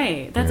game.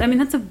 Right. I mean,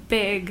 that's a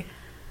big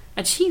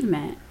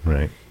achievement.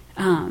 Right.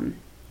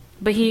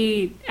 But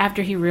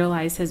after he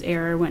realized his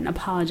error, went and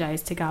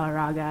apologized to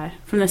Galarraga.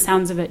 From the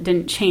sounds of it,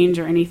 didn't change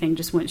or anything,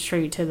 just went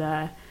straight to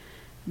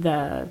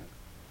the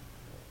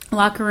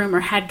locker room,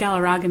 or had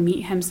Galarraga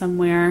meet him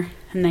somewhere,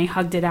 and they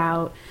hugged it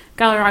out.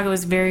 Galarraga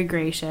was very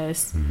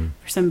gracious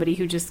for somebody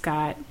who just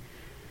got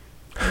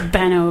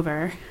bent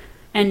over.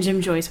 And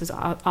Jim Joyce was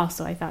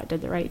also, I thought,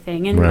 did the right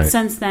thing. And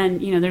since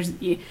then, you know,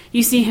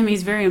 you see him,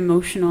 he's very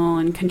emotional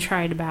and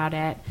contrite about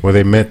it. Well,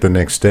 they met the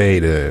next day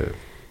to,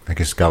 I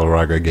guess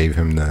Galarraga gave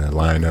him the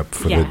lineup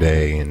for the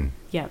day, and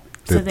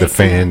the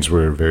fans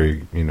were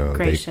very, you know,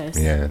 gracious.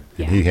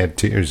 He had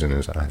tears in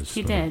his eyes.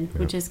 He did,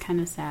 which is kind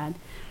of sad.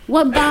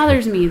 What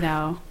bothers me,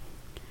 though,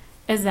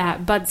 is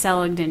that Bud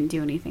Selig didn't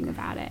do anything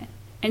about it.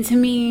 And to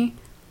me,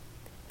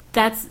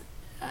 that's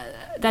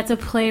a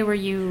play where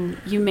you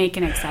make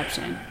an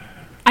exception.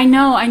 I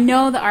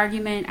know the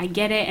argument. I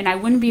get it, and I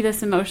wouldn't be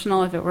this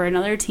emotional if it were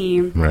another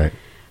team. Right.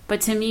 But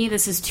to me,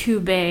 this is too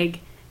big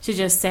to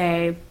just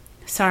say,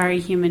 sorry,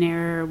 human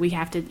error. You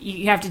have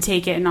to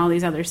take it in all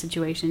these other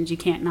situations. You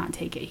can't not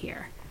take it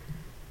here.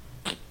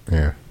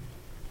 Yeah.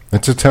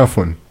 That's a tough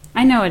one.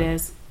 I know it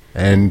is.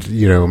 And,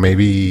 you know,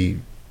 maybe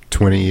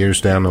 20 years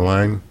down the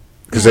line,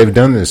 because they've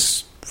done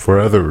this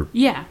for other...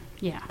 Yeah,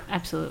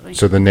 absolutely.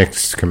 So the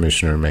next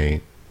commissioner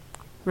may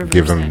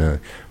give them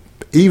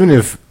even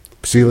if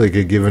Selig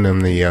had given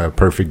them the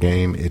perfect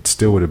game, it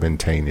still would have been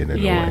tainted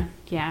in a way.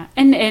 Yeah.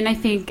 And I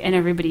think in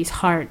everybody's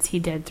hearts, he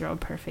did throw a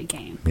perfect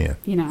game. Yeah.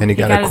 You know, and he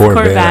got a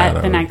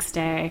Corvette the next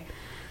day.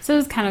 So it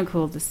was kind of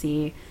cool to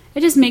see.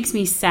 it just makes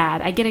me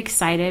sad. I get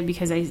excited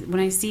because when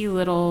I see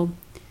little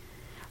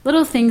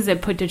things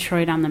that put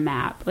Detroit on the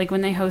map, like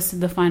when they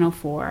hosted the Final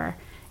Four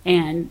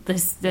and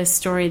this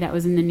story that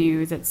was in the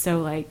news that's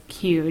so like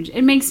huge,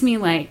 it makes me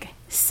like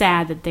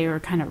sad that they were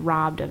kind of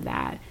robbed of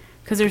that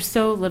because there's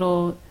so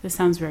little. This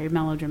sounds very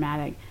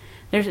melodramatic.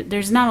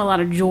 There's not a lot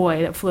of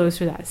joy that flows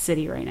through that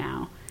city right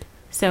now,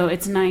 so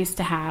it's nice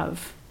to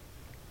have.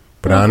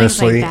 But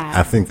honestly, like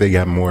I think they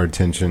got more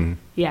attention.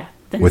 Yeah.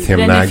 With him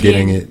not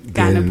getting it,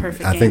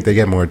 I think they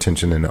got more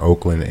attention than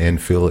Oakland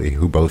and Philly,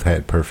 who both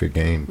had perfect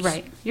games.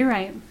 Right. You're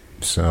right.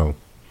 So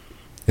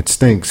it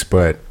stinks,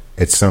 but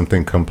it's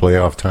something come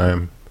playoff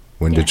time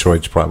when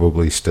Detroit's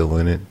probably still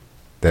in it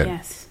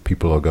that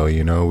people will go,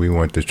 we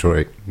want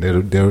Detroit.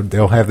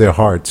 They'll have their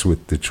hearts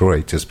with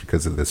Detroit just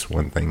because of this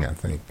one thing, I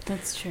think.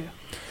 That's true.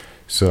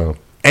 So,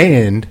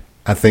 and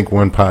I think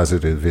one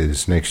positive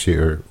is next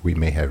year we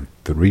may have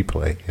the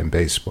replay in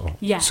baseball.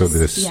 Yes. So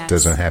this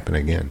doesn't happen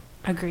again.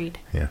 Agreed.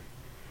 Yeah.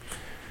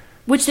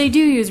 Which they do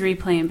use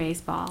replay in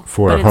baseball.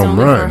 For home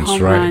runs, for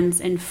home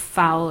runs and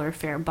foul or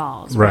fair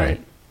balls,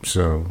 right?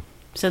 So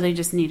they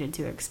just needed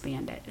to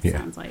expand it, it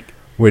sounds like.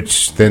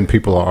 Which then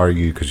people will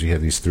argue because you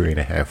have these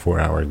 3.5, 4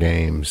 hour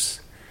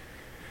games.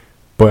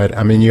 But,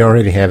 I mean, you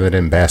already have it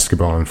in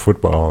basketball and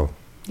football.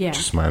 Yeah.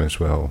 Just might as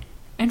well.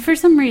 And for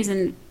some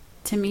reason,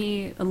 to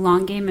me, a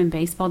long game in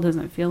baseball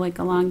doesn't feel like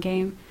a long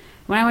game.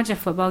 When I watch a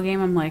football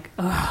game, I'm like,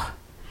 ugh.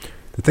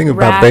 The thing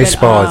about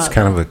baseball, it's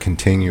kind of a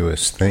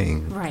continuous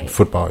thing. Right.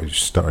 Football, you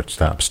just start,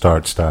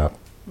 stop.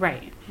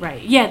 Right.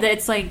 Yeah,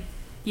 it's like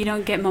you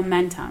don't get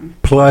momentum.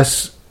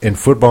 Plus, in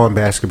football and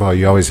basketball,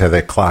 you always have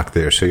that clock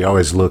there. So you're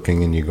always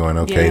looking and you're going,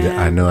 okay,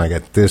 I know I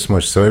got this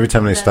much. So every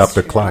time they stop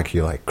the clock,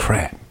 you're like,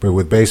 crap. But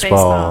with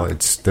baseball,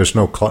 there's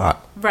no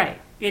clock. Right.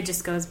 It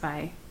just goes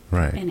by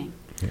inning.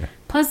 Yeah.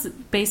 Plus,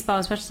 baseball,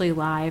 especially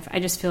live, I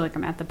just feel like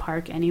I'm at the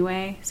park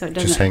anyway. So it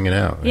doesn't. Just hanging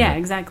out. Yeah,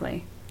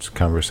 exactly. It's a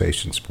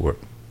conversation sport.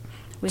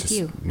 With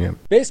you. Yeah.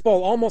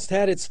 Baseball almost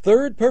had its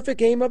third perfect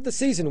game of the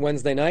season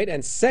Wednesday night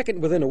and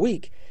second within a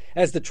week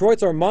as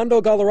Detroit's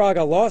Armando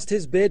Galarraga lost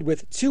his bid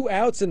with 2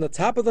 outs in the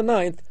top of the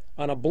ninth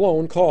on a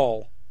blown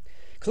call.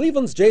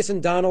 Cleveland's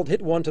Jason Donald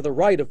hit one to the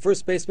right of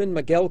first baseman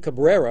Miguel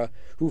Cabrera,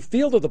 who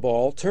fielded the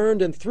ball,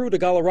 turned and threw to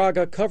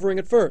Galarraga covering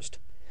at first.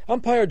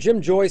 Umpire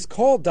Jim Joyce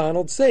called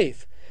Donald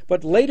safe,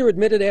 but later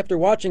admitted after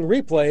watching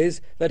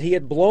replays that he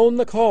had blown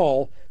the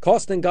call,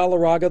 costing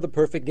Galarraga the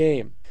perfect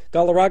game.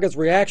 Galarraga's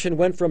reaction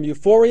went from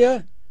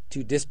euphoria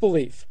to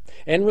disbelief.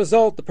 End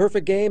result, the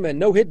perfect game and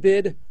no-hit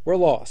bid were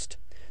lost.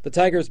 The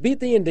Tigers beat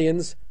the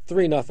Indians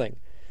 3-0.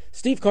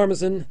 Steve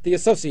Carmazin, The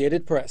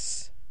Associated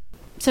Press.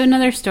 So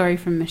another story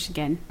from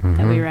Michigan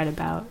that we read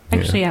about,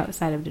 actually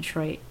outside of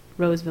Detroit,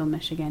 Roseville,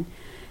 Michigan,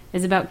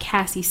 is about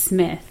Cassie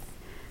Smith,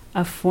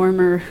 a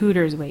former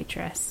Hooters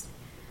waitress,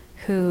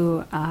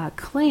 who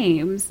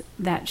claims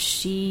that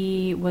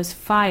she was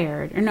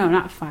fired, or no,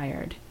 not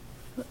fired.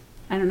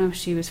 I don't know if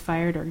she was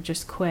fired or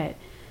just quit,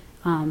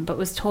 but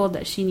was told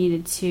that she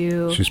needed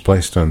to... She was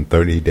placed on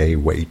 30-day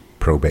wait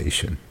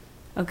probation.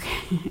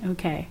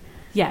 Okay.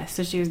 Yeah,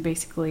 so she was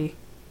basically,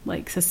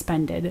 like,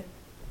 suspended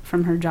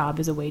from her job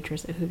as a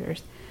waitress at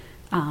Hooters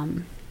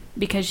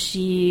because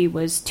she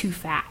was too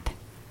fat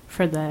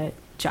for the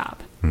job.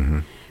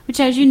 Mm-hmm.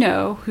 Which, as you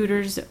know,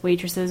 Hooters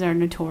waitresses are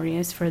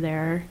notorious for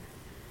their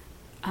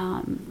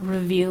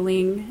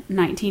revealing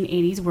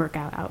 1980s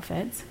workout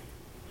outfits.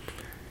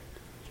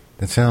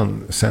 That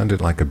sounded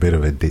like a bit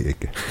of a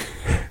dig.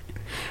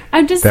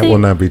 I'm just that saying, will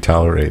not be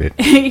tolerated.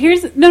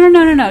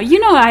 No. You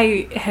know,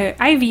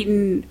 I've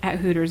eaten at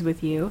Hooters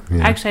with you.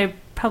 Yeah. Actually, I've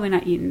probably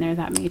not eaten there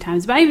that many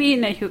times, but I've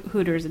eaten at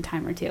Hooters a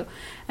time or two,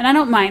 and I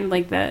don't mind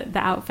like the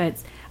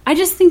outfits. I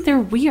just think they're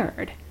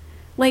weird.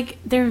 Like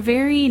they're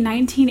very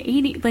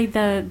 1980, like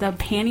the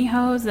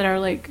pantyhose that are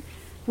like.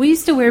 We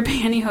used to wear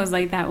pantyhose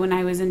like that when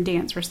I was in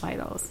dance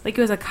recitals. Like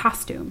it was a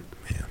costume.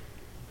 Yeah.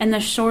 And the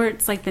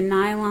shorts, like the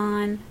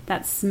nylon,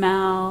 that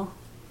smell,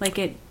 like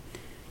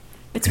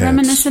it's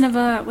reminiscent of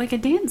a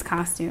dance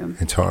costume.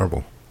 It's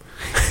horrible.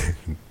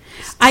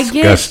 I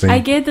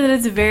get that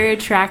it's a very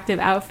attractive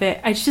outfit.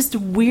 It's just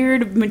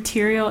weird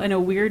material and a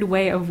weird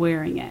way of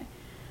wearing it.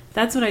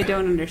 That's what I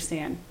don't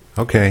understand.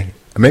 Okay.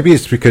 Maybe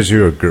it's because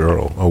you're a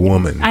girl, a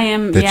woman. I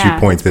am, that you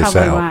point this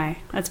out.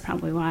 That's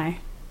probably why.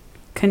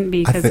 Couldn't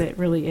be because it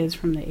really is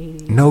from the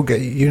 80s. No,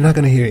 you're not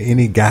going to hear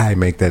any guy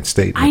make that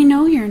statement. I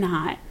know you're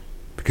not.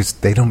 Because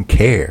they don't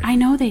care. I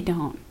know they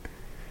don't.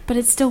 But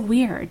it's still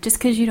weird. Just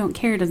because you don't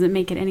care doesn't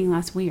make it any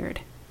less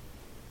weird.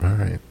 All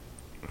right.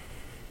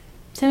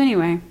 So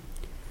anyway,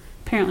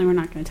 apparently we're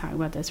not going to talk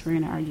about this. We're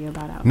going to argue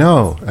about outfits.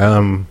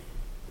 No.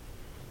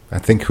 I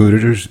think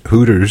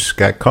Hooters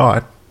got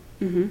caught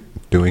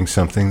doing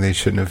something they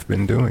shouldn't have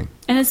been doing.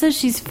 And it says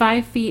she's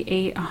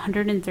 5'8",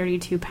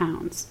 132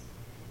 pounds.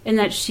 And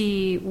that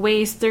she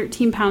weighs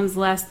 13 pounds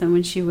less than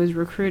when she was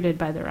recruited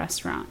by the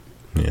restaurant.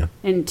 Yeah.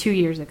 2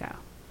 years ago.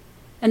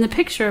 And the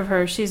picture of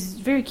her, she's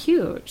very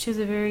cute. She has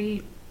a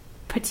very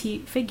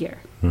petite figure.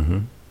 Mm-hmm.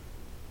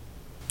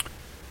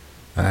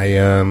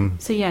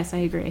 So yes, I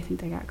agree. I think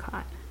they got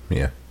caught.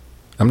 Yeah.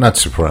 I'm not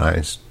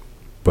surprised.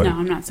 But no,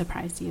 I'm not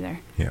surprised either.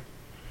 Yeah.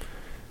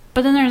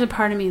 But then there's a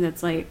part of me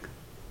that's like,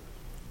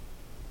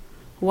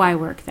 why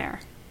work there?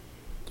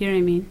 You know what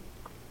I mean?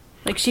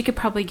 Like, she could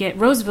probably get...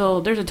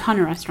 Roseville, there's a ton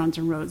of restaurants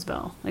in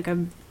Roseville. Like,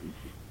 I've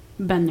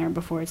been there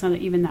before. It's not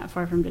even that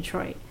far from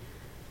Detroit.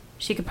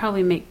 She could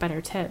probably make better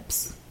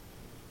tips.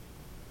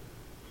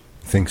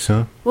 Think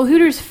so? Well,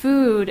 Hooters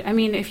food, I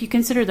mean, if you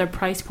consider their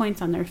price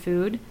points on their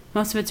food,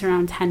 most of it's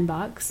around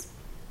 $10.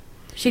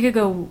 She could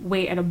go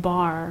wait at a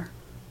bar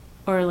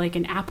or, like,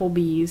 an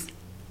Applebee's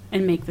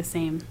and make the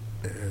same.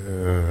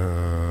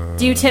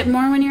 Do you tip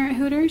more when you're at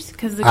Hooters?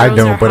 Because the girls I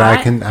don't, are but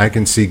hot? I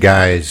can see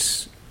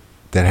guys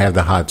that have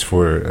the hots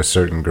for a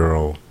certain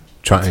girl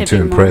trying Tipping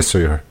to impress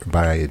her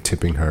by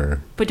tipping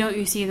her. But don't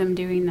you see them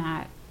doing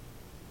that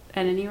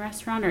at any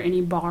restaurant or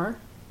any bar?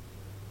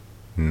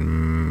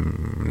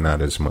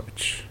 Not as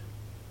much.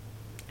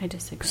 I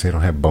disagree. 'Cause they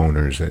don't have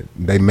boners.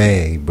 They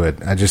may,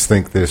 but I just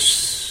think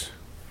this...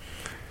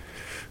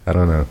 I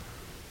don't know.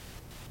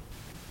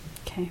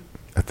 Okay.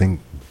 I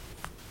think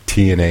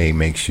TNA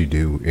makes you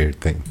do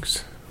weird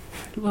things.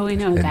 Well, we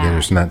know and that. And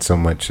there's not so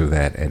much of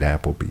that at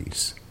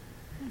Applebee's.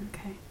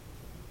 Okay.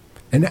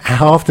 And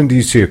how often do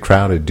you see a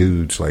crowd of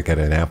dudes like at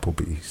an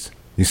Applebee's?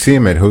 You see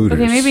them at Hooters.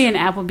 Okay, maybe an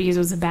Applebee's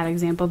was a bad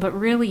example, but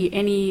really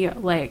any,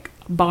 like,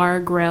 bar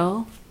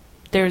grill,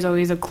 there's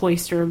always a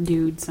cloister of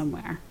dudes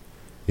somewhere.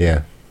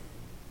 Yeah.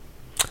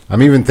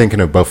 I'm even thinking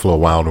of Buffalo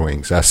Wild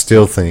Wings. I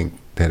still think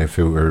that if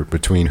it were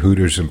between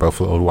Hooters and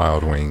Buffalo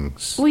Wild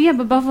Wings... Well, yeah,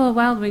 but Buffalo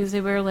Wild Wings,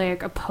 they wear,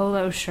 like, a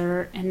polo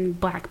shirt and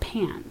black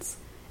pants.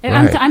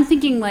 Right. I'm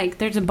thinking, like,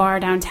 there's a bar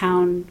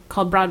downtown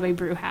called Broadway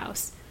Brew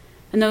House,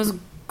 and those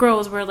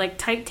girls wear, like,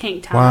 tight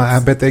tank tops. Well, I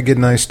bet they get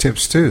nice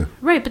tips, too.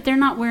 Right, but they're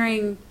not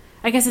wearing...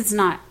 I guess it's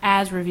not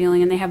as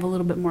revealing, and they have a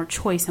little bit more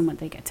choice in what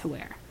they get to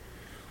wear.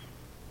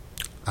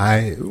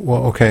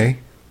 Well, okay.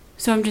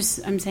 So I'm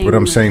saying... But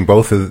I'm saying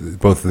both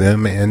of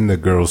them and the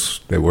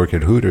girls that work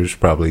at Hooters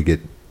probably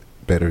get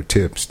better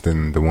tips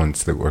than the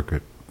ones that work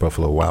at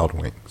Buffalo Wild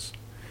Wings.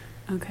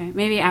 Okay,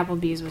 maybe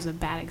Applebee's was a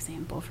bad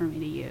example for me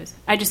to use.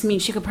 I just mean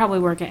she could probably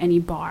work at any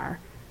bar.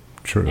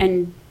 True.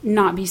 And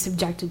not be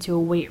subjected to a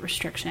weight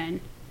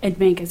restriction and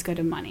make as good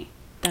of money.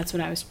 That's what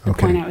the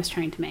point I was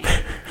trying to make.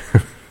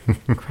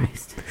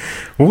 Christ.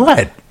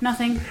 What?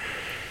 Nothing.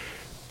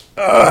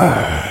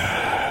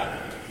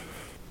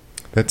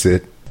 That's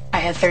it. I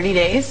had 30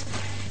 days,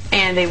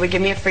 and they would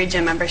give me a free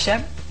gym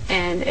membership,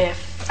 and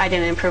if I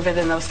didn't improve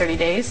within those 30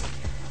 days,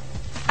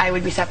 I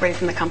would be separated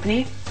from the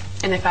company,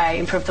 and if I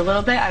improved a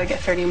little bit, I would get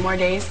 30 more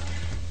days,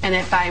 and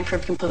if I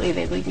improved completely,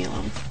 they'd leave me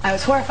alone. I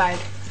was horrified.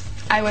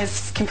 I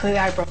was completely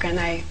heartbroken.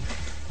 I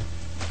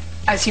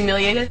was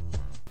humiliated.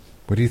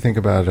 What do you think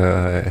about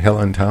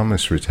Helen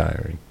Thomas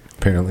retiring?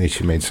 Apparently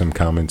she made some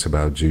comments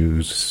about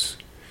Jews.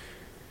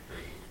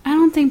 I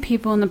don't think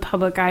people in the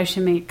public eye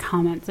should make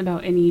comments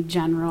about any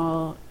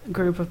general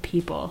group of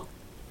people.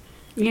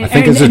 I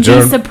think as a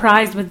be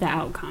surprised with the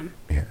outcome.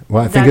 Yeah.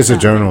 Well, I think as a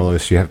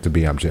journalist, you have to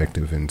be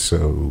objective, and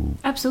so...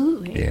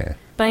 Absolutely. Yeah.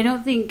 But I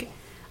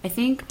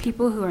think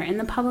people who are in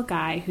the public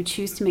eye who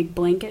choose to make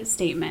blanket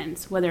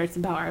statements, whether it's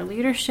about our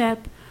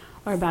leadership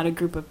or about a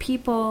group of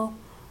people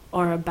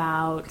or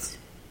about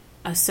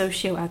a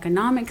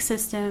socioeconomic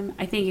system,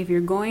 I think if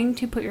you're going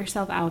to put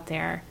yourself out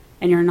there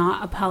and you're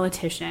not a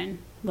politician,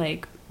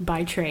 like,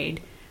 by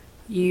trade,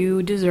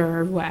 you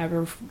deserve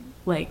whatever,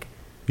 like...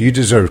 You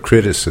deserve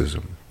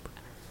criticism.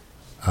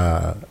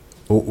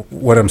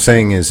 What I'm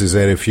saying is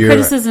that if you're...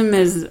 Criticism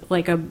is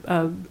like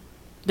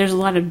there's a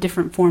lot of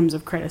different forms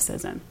of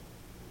criticism.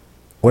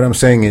 What I'm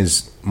saying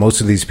is most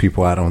of these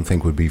people I don't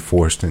think would be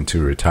forced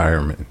into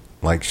retirement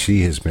like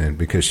she has been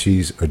because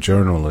she's a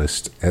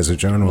journalist. As a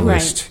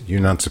journalist, right.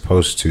 You're not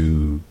supposed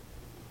to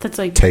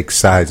take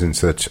sides in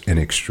such an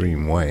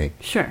extreme way.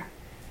 Sure.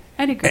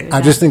 I'd agree with I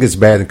that. just think it's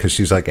bad because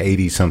she's like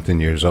 80-something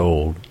years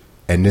old,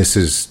 and this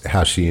is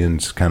how she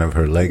ends kind of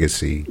her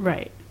legacy.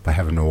 Right. By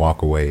having to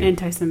walk away.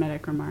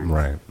 Anti-Semitic remarks.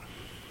 Right.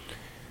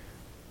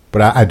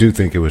 But I do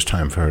think it was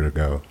time for her to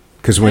go.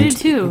 Because when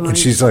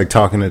she's like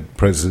talking to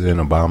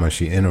President Obama,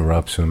 she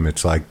interrupts him.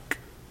 It's like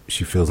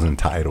she feels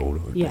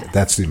entitled. Yes.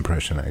 That's the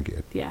impression I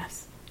get.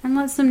 Yes. And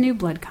let some new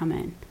blood come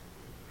in.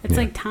 It's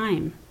like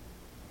time.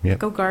 Yep.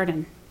 Go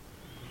garden.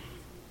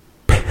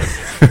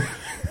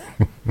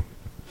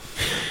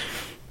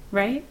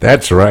 Right?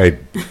 That's right,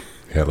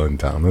 Helen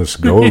Thomas.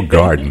 Go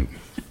garden.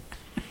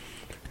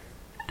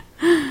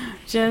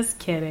 Just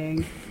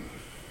kidding.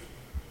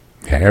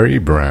 Harry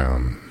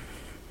Brown.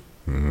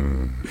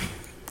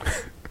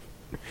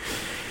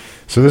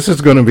 So this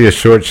is going to be a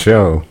short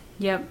show.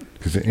 Yep.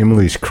 Because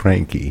Emily's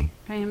cranky.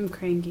 I am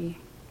cranky.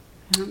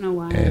 I don't know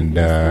why.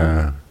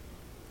 And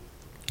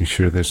you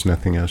sure there's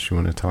nothing else you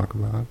want to talk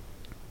about?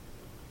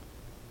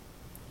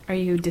 Are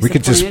you disappointed? We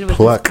could just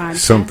pluck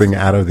something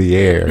out of the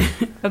air.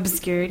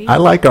 Obscurity? I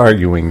like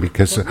arguing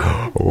because,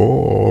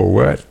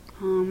 what?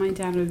 Oh, my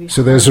dad would be.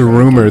 So there's a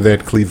rumor that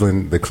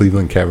the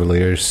Cleveland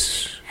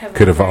Cavaliers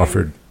could have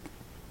offered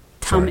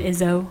Tom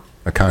Izzo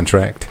a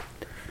contract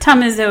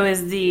Tom Izzo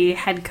is the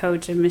head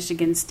coach of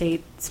Michigan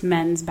State's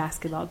men's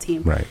basketball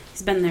team. Right.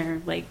 He's been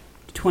there like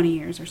 20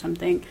 years or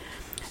something.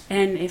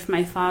 And if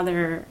my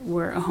father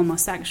were a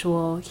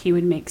homosexual, he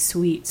would make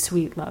sweet,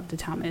 sweet love to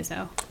Tom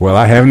Izzo. Well,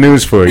 I have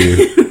news for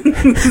you.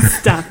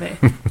 Stop it.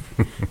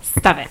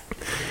 Stop it.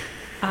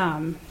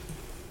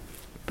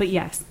 But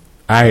yes.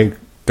 I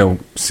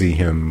don't see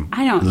him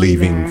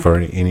leaving either. for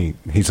any.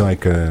 He's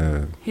like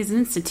He's an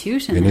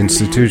institution. An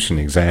institution,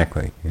 man.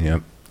 Exactly.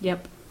 Yep.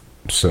 Yep.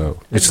 So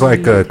it's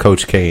like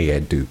Coach K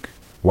at Duke.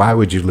 Why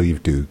would you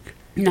leave Duke?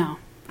 No,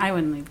 I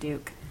wouldn't leave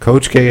Duke.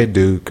 Coach K at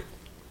Duke,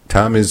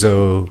 Tom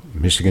Izzo,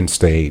 Michigan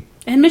State.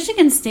 And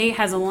Michigan State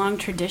has a long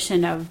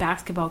tradition of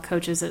basketball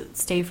coaches that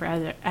stay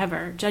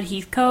forever. Judd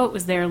Heathcote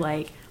was there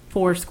like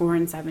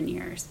 7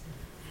 years.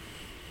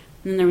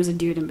 And there was a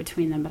dude in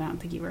between them, but I don't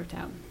think he worked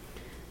out.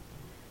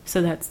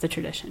 So that's the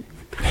tradition.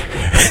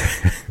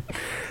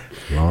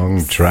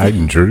 Long tried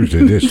and true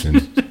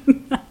tradition.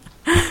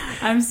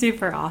 I'm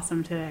super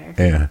awesome today.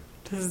 Yeah.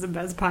 This is the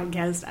best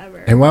podcast ever.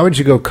 And why would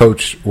you go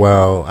coach?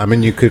 Well, I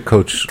mean, you could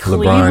coach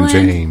Cleveland, LeBron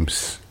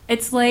James.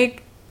 It's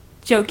like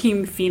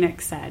Joakim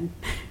Phoenix said.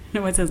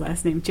 What's his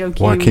last name?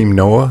 Joakim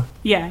Noah?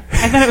 Yeah,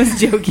 I thought it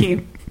was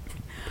Joakim.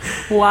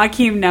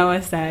 Joakim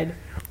Noah said.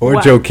 Or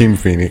Joakim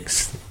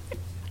Phoenix.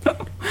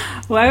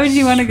 Why would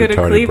you want to go to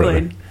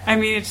Cleveland? Brother. I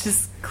mean, it's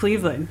just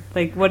Cleveland.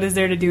 Like, what is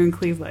there to do in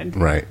Cleveland?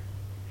 Right.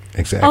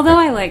 Exactly. Although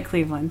I like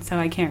Cleveland, so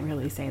I can't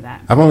really say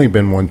that. I've only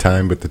been one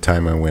time, but the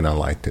time I went, I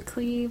liked it.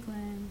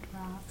 Cleveland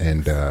rocks.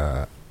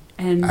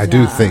 And I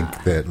do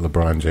think that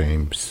LeBron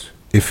James,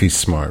 if he's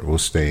smart, will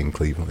stay in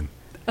Cleveland.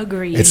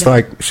 Agreed. It's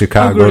like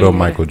Chicago to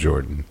Michael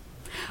Jordan.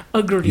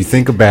 Agreed. You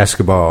think of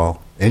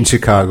basketball in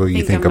Chicago,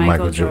 you think of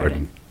Michael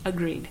Jordan.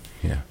 Agreed.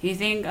 Yeah. You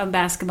think of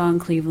basketball in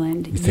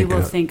Cleveland, you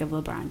will think of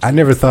LeBron James. I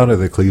never thought of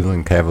the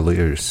Cleveland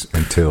Cavaliers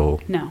until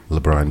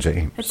LeBron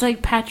James. It's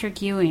like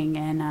Patrick Ewing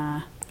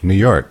and New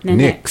York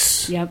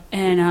Knicks. Yep,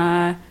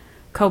 and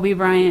Kobe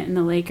Bryant and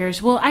the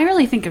Lakers. Well, I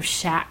really think of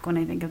Shaq when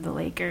I think of the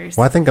Lakers.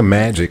 Well, I think of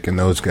Magic and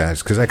those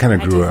guys because I kind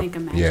of grew up. Think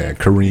of Magic. Yeah,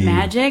 Kareem.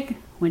 Magic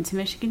went to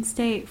Michigan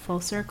State,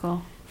 full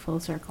circle.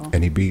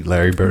 And he beat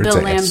Larry Bird's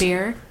Bill ass.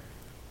 Laimbeer.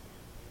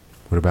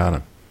 What about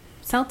him?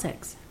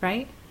 Celtics,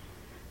 right?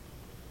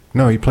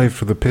 No, he played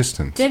for the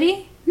Pistons. Did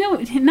he? No,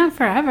 not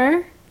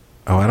forever.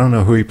 Oh, I don't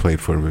know who he played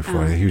for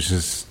before. He was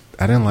just...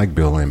 I didn't like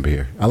Bill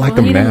Laimbeer. I like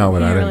him now,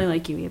 but I didn't really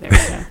like you either.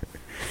 So.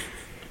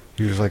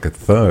 He was like a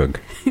thug.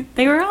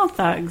 They were all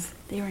thugs.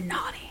 They were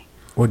naughty.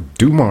 Well,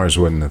 Dumars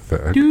wasn't a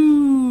thug.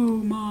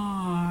 Dumars.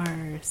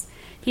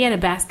 He had a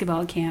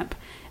basketball camp,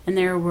 and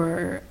there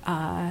were...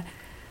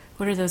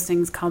 what are those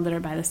things called that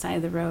are by the side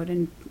of the road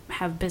and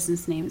have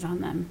business names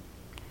on them?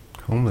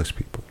 Homeless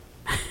people.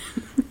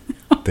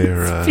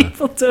 They're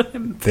people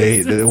doing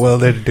they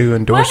do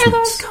endorsements. What are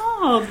those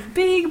called?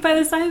 Big by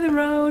the side of the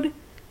road.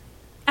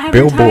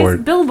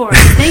 Billboards.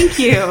 Thank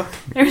you.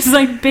 There's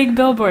like big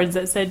billboards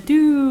that said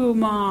 "Do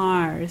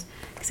Mars"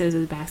 because it was a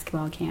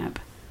basketball camp.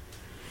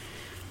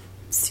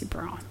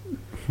 Super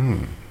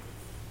awesome.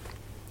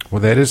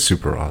 Well, that is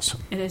super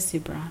awesome. It is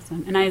super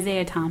awesome. And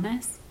Isaiah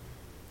Thomas,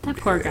 that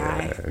poor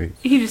guy.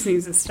 He just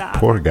needs to stop.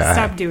 Poor guy.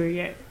 Stop doing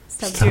it.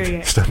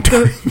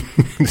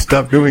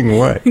 Stop doing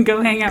what?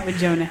 Go hang out with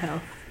Jonah Hill.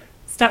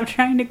 Stop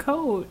trying to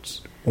coach.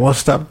 Well,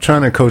 stop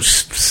trying to coach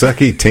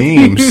sucky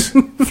teams.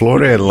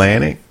 Florida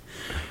Atlantic.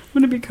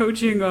 I'm going to be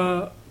coaching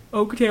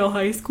Oakdale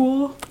High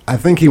School. I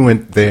think he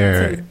went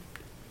there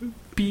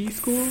B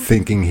school?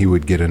 Thinking he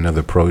would get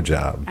another pro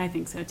job. I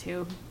think so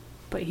too.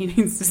 But he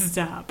needs to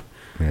stop.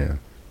 Yeah.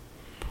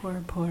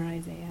 Poor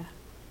Isaiah.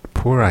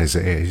 Poor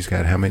Isaiah. He's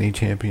got how many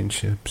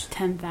championships?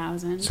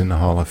 10,000. It's in the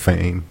Hall of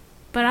Fame.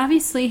 But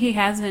obviously he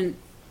hasn't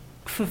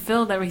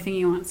fulfilled everything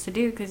he wants to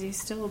do because he's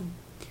still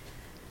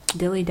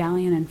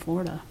dilly-dallying in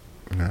Florida.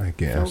 I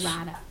guess.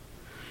 Florida.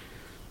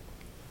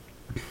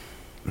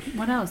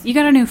 What else? You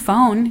got a new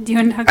phone. Do you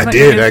want to talk about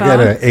your new phone? I got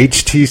a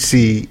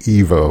HTC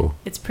Evo.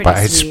 It's pretty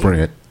by sweet.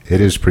 Sprint. It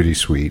is pretty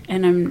sweet.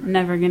 And I'm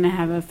never going to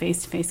have a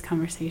face-to-face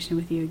conversation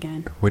with you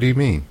again. What do you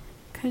mean?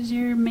 Because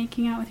you're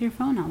making out with your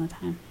phone all the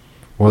time.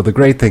 Well, the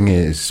great thing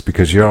is,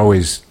 because you're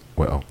always,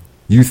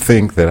 you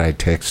think that I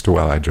text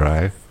while I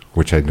drive,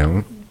 which I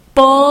don't.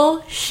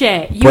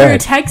 Bullshit. You were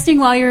texting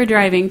while you were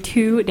driving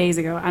 2 days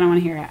ago. I don't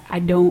want to hear it. I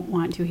don't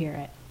want to hear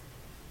it.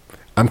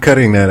 I'm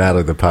cutting that out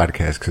of the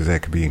podcast because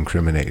that could be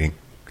incriminating.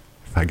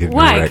 If I get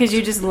Why? Because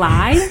you just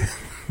lied?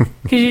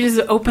 Because you just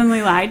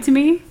openly lied to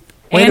me?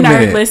 Wait and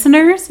our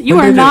listeners? You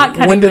are not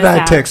cutting When did I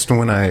out. text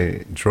when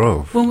I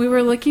drove? When we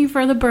were looking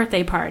for the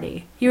birthday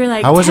party. You were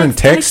like, I wasn't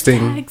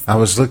texting. Text. I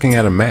was looking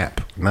at a map.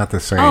 Not the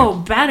same. Oh,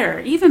 better.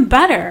 Even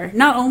better.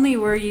 Not only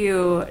were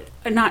you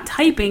not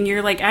typing,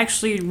 you're like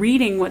actually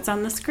reading what's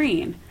on the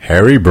screen.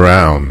 Harry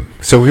Brown.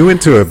 So we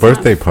went to a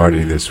birthday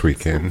party this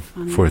weekend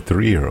for a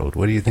 3-year-old.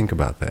 What do you think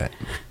about that?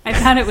 I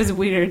thought it was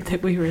weird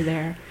that we were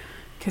there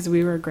because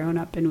we were grown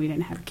up and we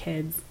didn't have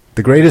kids.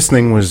 The greatest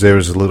thing was there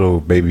was a little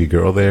baby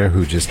girl there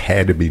who just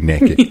had to be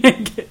naked.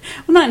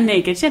 Well, not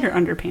naked. She had her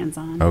underpants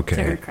on. Okay.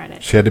 To her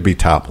credit. She had to be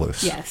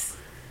topless.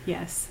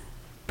 Yes.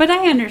 But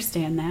I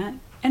understand that.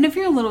 And if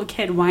you're a little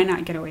kid, why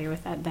not get away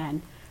with that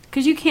then?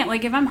 Because you can't,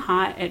 like, if I'm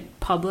hot at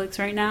Publix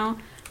right now,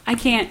 I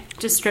can't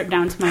just strip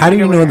down to my How do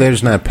you underwear. know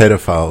there's not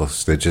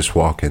pedophiles that just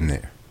walk in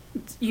there?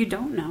 You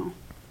don't know.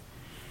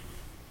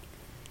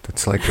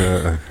 That's like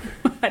a...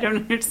 I don't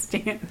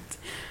understand.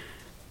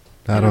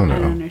 I don't know. I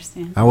don't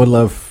understand. I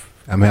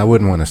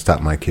wouldn't want to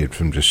stop my kid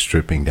from just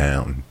stripping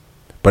down.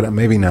 But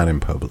maybe not in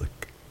public.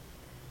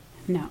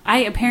 No.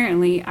 I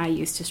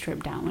used to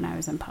strip down when I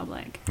was in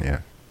public.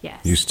 Yeah.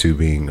 Yes. Used to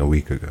being a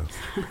week ago.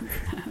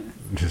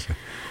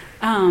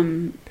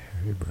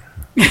 Harry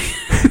Brown.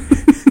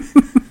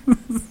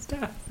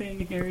 Stop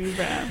saying Harry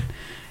Brown.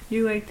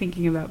 You like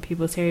thinking about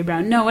people's Harry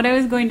Brown. No, what I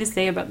was going to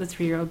say about the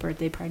 3-year-old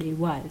birthday party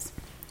was,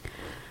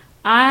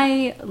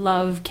 I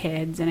love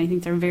kids, and I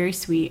think they're very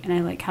sweet, and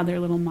I like how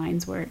their little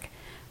minds work.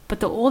 But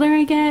the older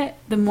I get,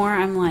 the more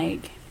I'm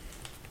like,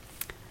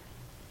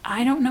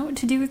 I don't know what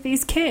to do with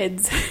these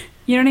kids.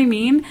 You know what I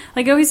mean?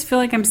 Like, I always feel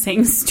like I'm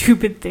saying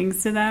stupid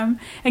things to them,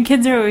 and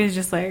kids are always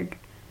just like,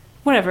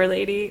 whatever,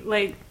 lady.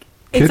 Like,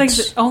 it's like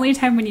the only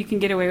time when you can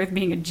get away with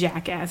being a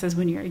jackass is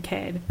when you're a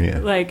kid. Yeah.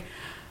 Like,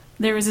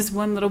 there was this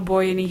one little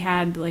boy, and he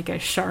had like a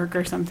shark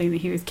or something that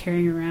he was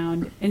carrying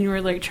around, and we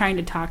were like trying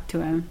to talk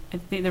to him. I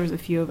think there was a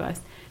few of us.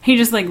 He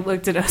just like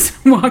looked at us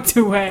and walked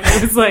away.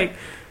 It was like,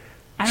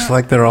 it's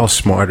like they're all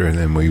smarter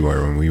than we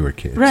were when we were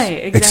kids.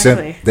 Right,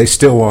 exactly. Except they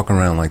still walk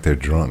around like they're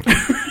drunk.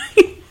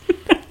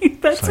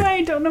 That's why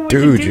I don't know what to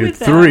dude, do you're with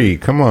that. 3.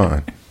 Come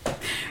on.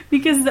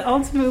 Because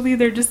ultimately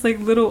they're just like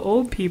little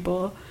old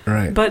people.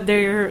 Right. But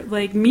they're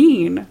like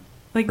mean.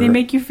 Like they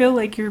make you feel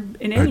like you're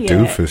an idiot. A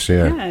doofus,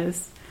 yeah.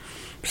 Yes.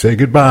 Say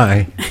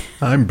goodbye.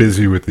 I'm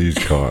busy with these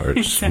cards.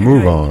 Exactly.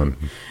 Move on.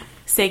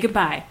 Say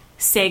goodbye.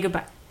 Say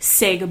goodbye.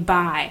 Say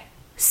goodbye.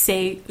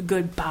 Say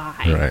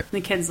goodbye. Right.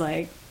 The kid's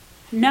like,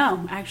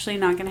 no, actually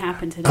not going to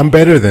happen today. I'm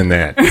better than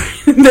that.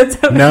 That's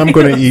how now I'm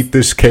going to eat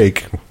this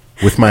cake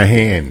with my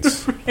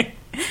hands. Right.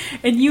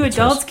 And you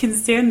adults can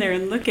stand there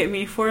and look at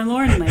me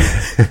forlornly.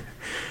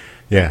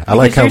 Yeah, I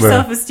like how your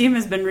self-esteem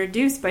has been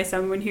reduced by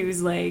someone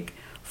who's like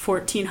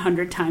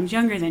 1,400 times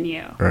younger than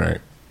you.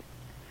 Right.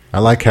 I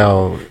like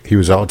how he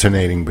was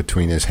alternating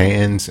between his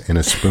hands and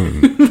a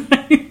spoon.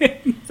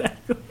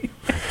 Exactly.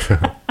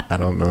 I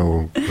don't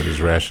know what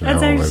his rationale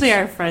was. That's actually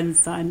our friend's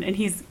son, and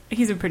he's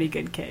a pretty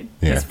good kid.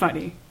 Yeah. He's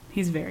funny.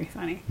 He's very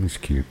funny. He's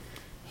cute.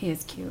 He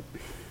is cute.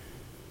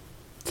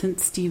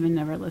 Since Steven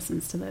never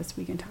listens to this,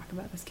 we can talk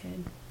about this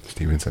kid.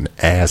 Steven's an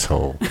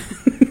asshole,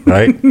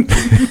 right?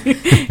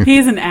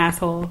 He's an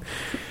asshole.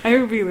 I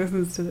hope he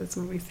listens to this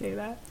when we say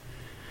that.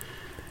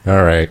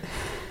 All right.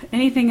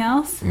 Anything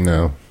else?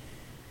 No.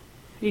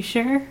 Are you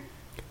sure?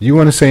 You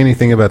want to say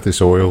anything about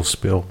this oil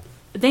spill?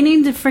 They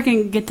need to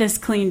freaking get this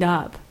cleaned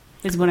up,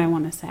 is what I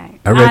want to say.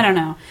 I don't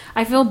know.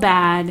 I feel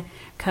bad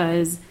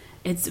because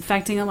it's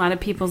affecting a lot of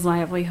people's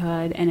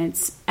livelihood, and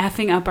it's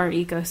effing up our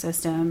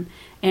ecosystem,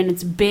 and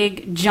it's a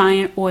big,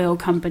 giant oil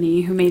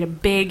company who made a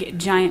big,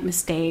 giant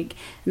mistake,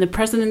 and the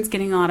president's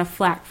getting a lot of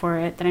flack for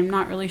it that I'm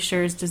not really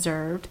sure is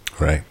deserved.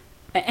 Right.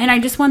 And I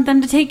just want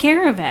them to take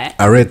care of it.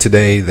 I read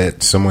today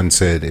that someone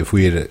said if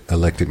we had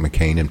elected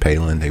McCain and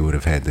Palin, they would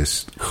have had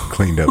this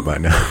cleaned up by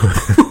now.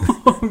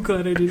 Oh, I'm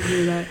glad I didn't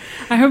hear that.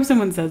 I hope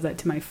someone says that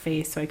to my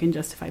face so I can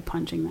justify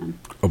punching them.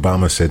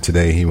 Obama said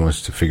today he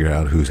wants to figure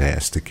out whose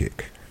ass to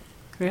kick.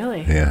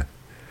 Really? Yeah.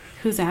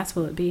 Whose ass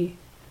will it be?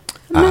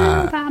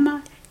 No,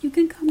 Obama, you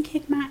can come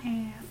kick my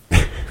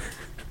ass.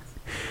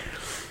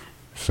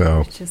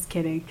 So. Just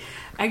kidding.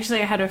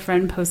 Actually, I had a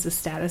friend post a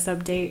status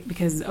update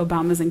because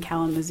Obama's in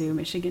Kalamazoo,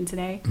 Michigan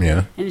today.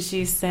 Yeah. And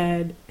she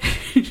said,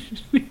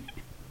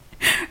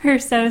 her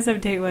status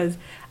update was,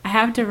 I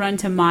have to run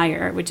to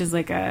Meijer, which is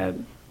like a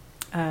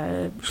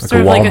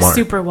sort of like a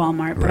super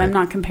Walmart, but right. I'm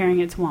not comparing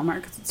it to Walmart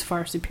because it's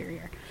far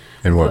superior.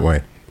 In what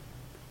way?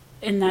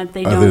 In that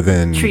they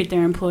don't treat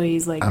their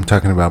employees like... I'm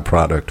talking about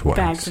product-wise.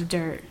 Bags of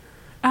dirt.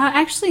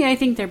 Actually, I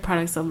think their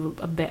products are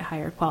a bit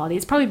higher quality.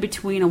 It's probably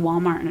between a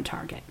Walmart and a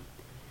Target.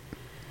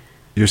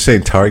 You're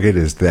saying Target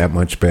is that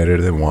much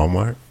better than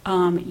Walmart?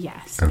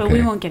 Yes, okay. But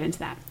we won't get into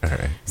that. All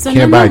right. So you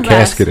can't buy a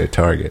casket at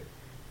Target.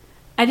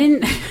 I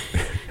didn't...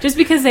 Just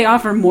because they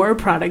offer more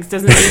products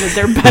doesn't mean that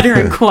they're better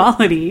in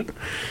quality.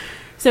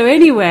 So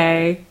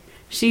anyway,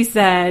 she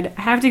said,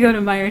 I have to go to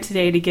Meijer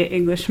today to get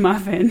English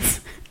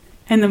muffins.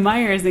 And the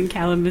Meijer is in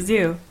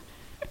Kalamazoo.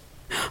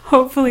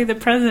 Hopefully the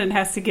president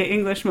has to get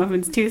English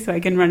muffins too so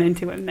I can run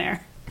into him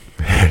there.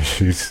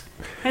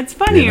 It's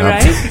funny,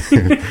 right?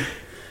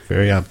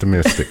 Very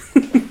optimistic.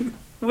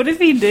 What if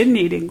he did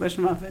need English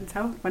muffins?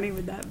 How funny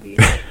would that be?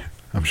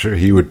 I'm sure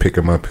he would pick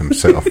them up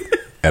himself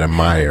at a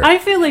Meijer. I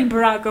feel like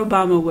Barack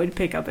Obama would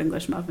pick up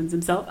English muffins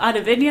himself. Out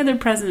of any other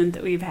president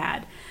that we've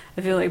had,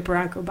 I feel like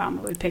Barack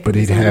Obama would pick up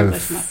his own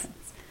English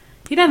muffins.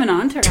 He'd have an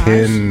entourage.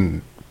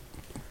 10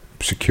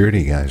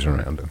 security guys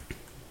around him.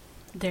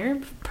 They're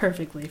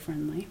perfectly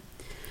friendly.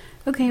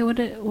 Okay, what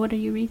are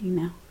you reading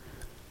now?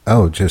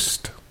 Oh,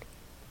 just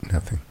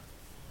nothing.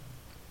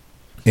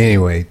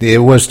 Anyway, it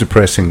was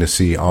depressing to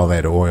see all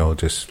that oil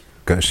just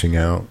gushing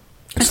out.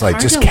 It's like,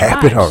 just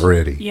cap it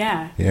already.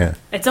 Yeah. Yeah.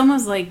 It's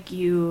almost like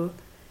you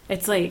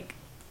it's like,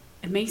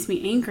 it makes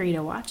me angry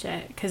to watch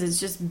it because it's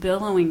just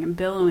billowing and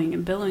billowing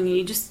and billowing.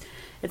 And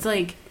it's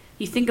like,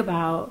 you think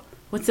about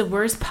what's the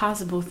worst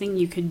possible thing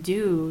you could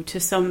do to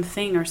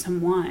something or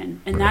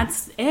someone. And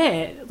that's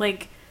it.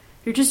 Like,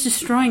 you're just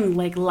destroying,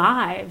 like,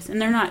 lives.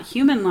 And they're not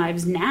human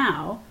lives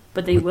now,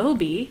 but they will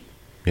be.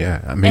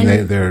 Yeah, I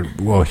mean, they're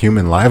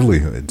human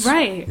livelihoods.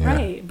 Right,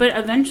 right. But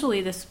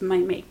eventually this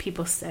might make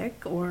people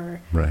sick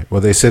or... Right.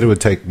 Well, they said it would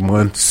take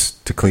months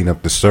to clean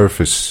up the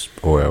surface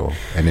oil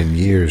and then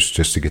years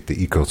just to get the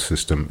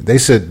ecosystem. They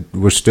said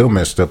we're still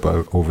messed up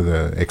over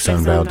the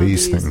Exxon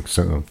Valdez thing.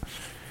 So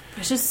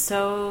it's just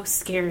so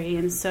scary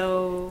and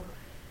so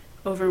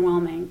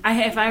overwhelming.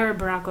 If I were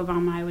Barack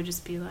Obama, I would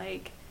just be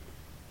like,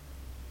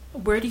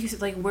 where do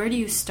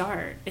you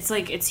start? It's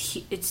like,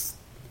 it's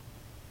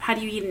how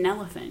do you eat an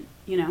elephant,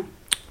 you know?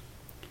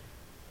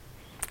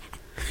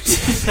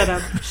 Shut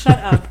up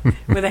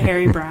with a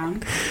Harry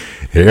Brown.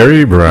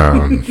 Harry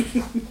Brown.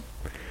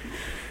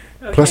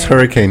 Okay. Plus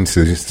hurricane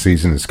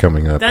season is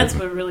coming up. That's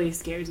what really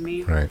scares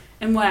me. Right.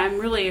 And what I'm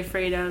really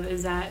afraid of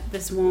is that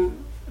this won't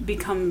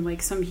become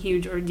like some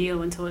huge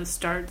ordeal until it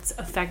starts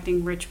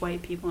affecting rich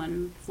white people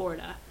in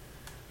Florida.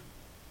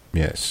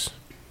 Yes.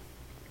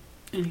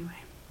 Anyway.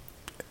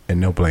 And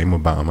no blame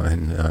Obama,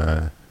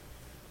 and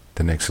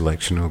the next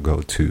election will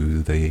go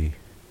to the...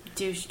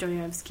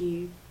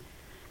 Dostoevsky.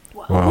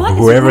 Well,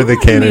 whoever the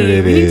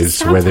candidate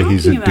is, whether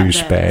he's a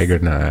douchebag or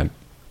not.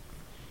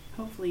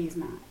 Hopefully he's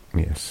not.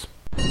 Yes.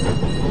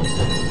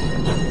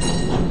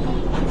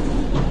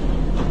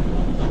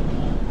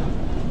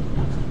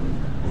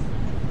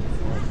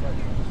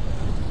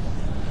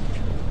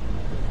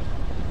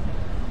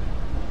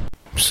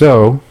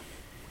 So,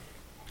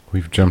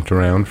 we've jumped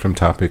around from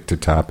topic to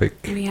topic.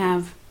 We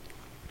have.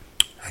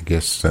 I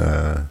guess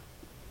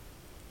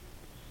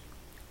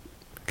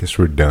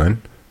we're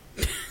done.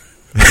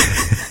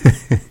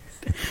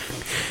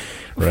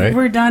 Right?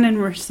 We're done and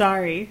we're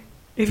sorry.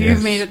 If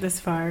you've made it this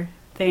far,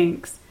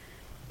 thanks.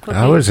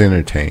 I was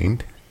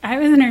entertained. I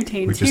was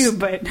entertained too,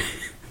 but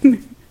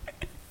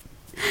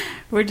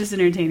we're just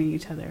entertaining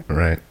each other.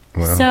 Right.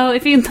 Well, so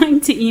if you'd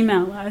like to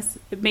email us,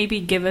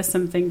 maybe give us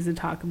some things to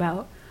talk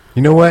about.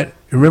 You know what?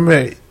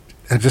 Remember,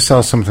 I just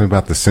saw something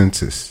about the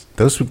census.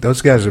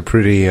 Those guys are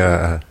pretty...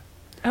 oh,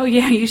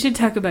 yeah, you should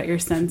talk about your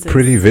census.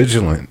 Pretty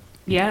vigilant.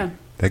 Yeah.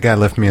 That guy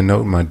left me a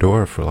note in my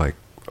door for like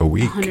a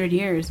week. 100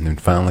 years. And then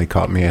finally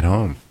caught me at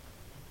home.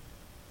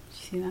 Did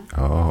you see that?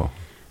 Oh.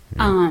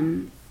 Yeah.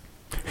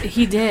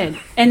 He did.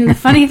 And the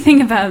funny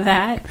thing about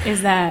that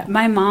is that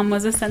my mom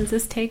was a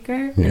census taker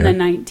in the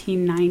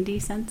 1990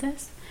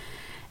 census.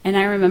 And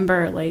I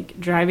remember, like,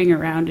 driving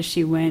around as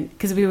she went,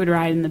 because we would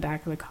ride in the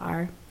back of the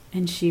car,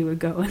 and she would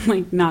go and,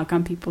 like, knock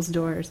on people's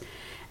doors.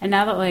 And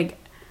now that, like,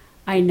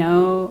 I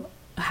know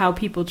how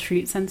people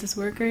treat census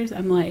workers,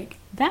 I'm like,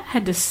 that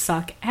had to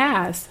suck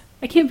ass.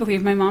 I can't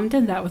believe my mom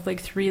did that with, like,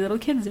 3 little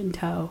kids in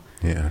tow.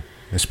 Yeah.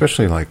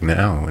 Especially, like,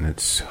 now when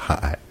it's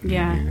hot.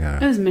 Yeah.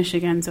 It was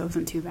Michigan, so it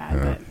wasn't too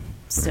bad, but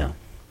still. Yeah.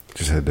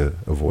 Just had to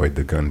avoid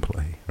the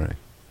gunplay, right?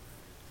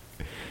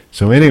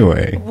 So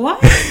anyway.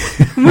 What?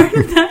 Where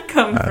did that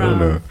come from? I don't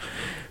know.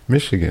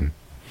 Michigan.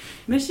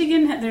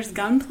 Michigan? There's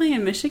gunplay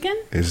in Michigan?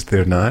 Is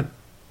there not?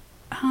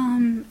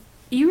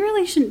 You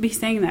really shouldn't be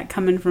saying that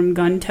coming from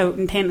gun-tote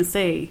in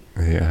Tennessee.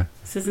 Yeah.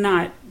 This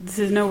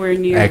is nowhere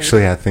near.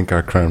 Actually, I think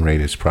our crime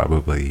rate is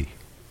probably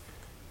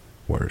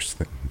worse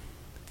than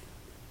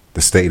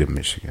the state of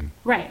Michigan.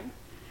 Right.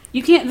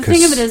 You can't, the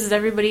thing of it is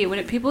everybody,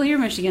 when people hear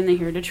Michigan, they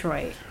hear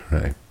Detroit.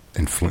 Right.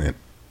 And Flint.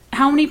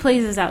 How many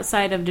places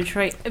outside of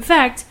Detroit? In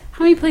fact,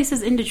 how many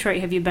places in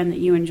Detroit have you been that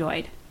you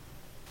enjoyed?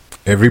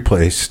 Every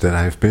place that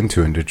I've been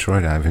to in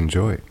Detroit, I've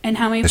enjoyed. And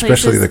how many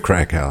Especially places? the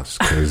crack house.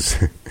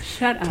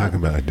 Shut up. Talk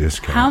about a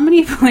discount. How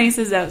many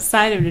places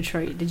outside of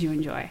Detroit did you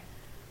enjoy?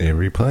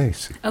 Every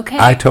place. Okay.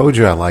 I told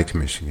you I liked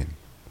Michigan.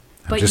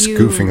 I'm just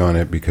goofing on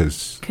it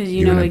because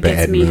you know it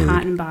gets me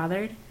hot and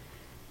bothered.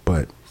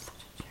 But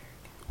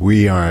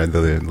we are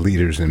the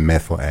leaders in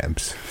meth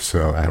labs,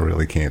 so I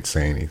really can't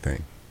say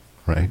anything,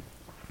 right?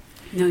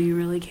 No, you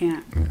really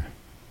can't. Yeah.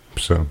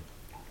 So.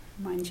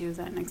 Remind you of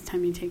that next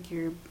time you take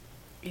your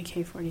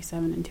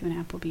AK-47 into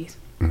an Applebee's.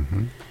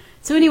 Mm-hmm.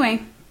 So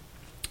anyway,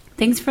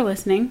 thanks for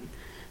listening.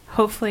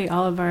 Hopefully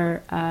all of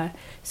our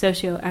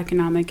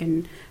socioeconomic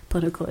and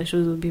political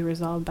issues will be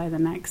resolved by the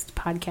next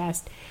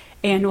podcast,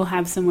 and we'll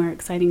have somewhere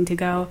exciting to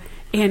go,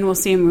 and we'll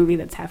see a movie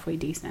that's halfway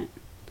decent.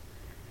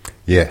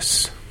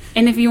 Yes.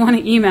 And if you want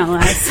to email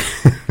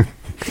us,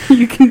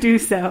 you can do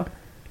so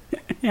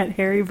at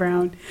Harry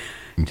Brown.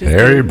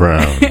 Harry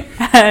Brown.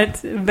 At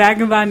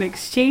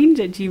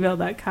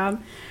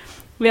vagabondexchange@gmail.com.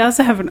 We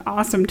also have an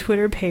awesome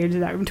Twitter page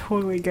that I'm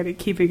totally good at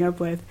keeping up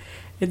with.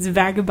 It's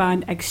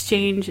Vagabond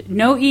Exchange.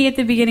 No E at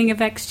the beginning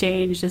of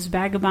exchange. Just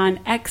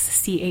Vagabond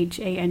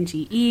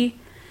XCHANGE.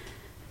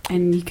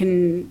 And you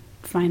can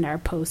find our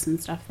posts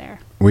and stuff there.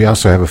 We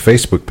also have a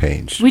Facebook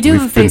page. We do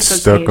have a Facebook page. We've been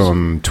stuck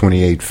on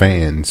 28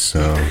 fans,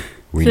 so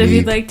if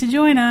you'd like to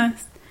join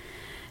us,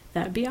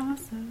 that'd be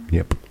awesome.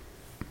 Yep.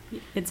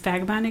 It's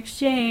Vagabond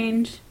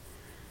Exchange.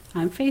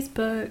 on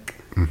Facebook.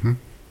 Mm-hmm.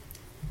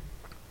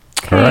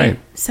 Okay, all right.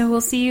 So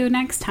we'll see you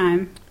next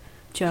time.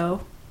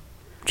 Joe.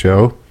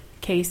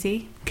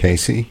 Casey.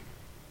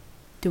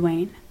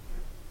 Dwayne.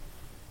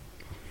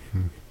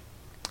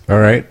 All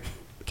right.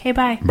 Okay,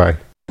 bye. Bye.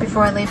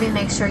 Before leaving,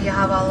 make sure you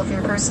have all of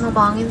your personal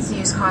belongings.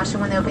 Use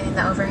caution when opening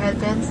the overhead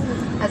bins,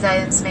 as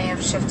items may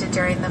have shifted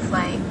during the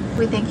flight.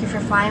 We thank you for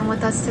flying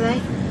with us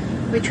today.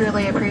 We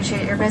truly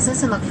appreciate your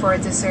business and look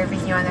forward to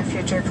serving you on a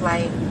future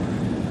flight.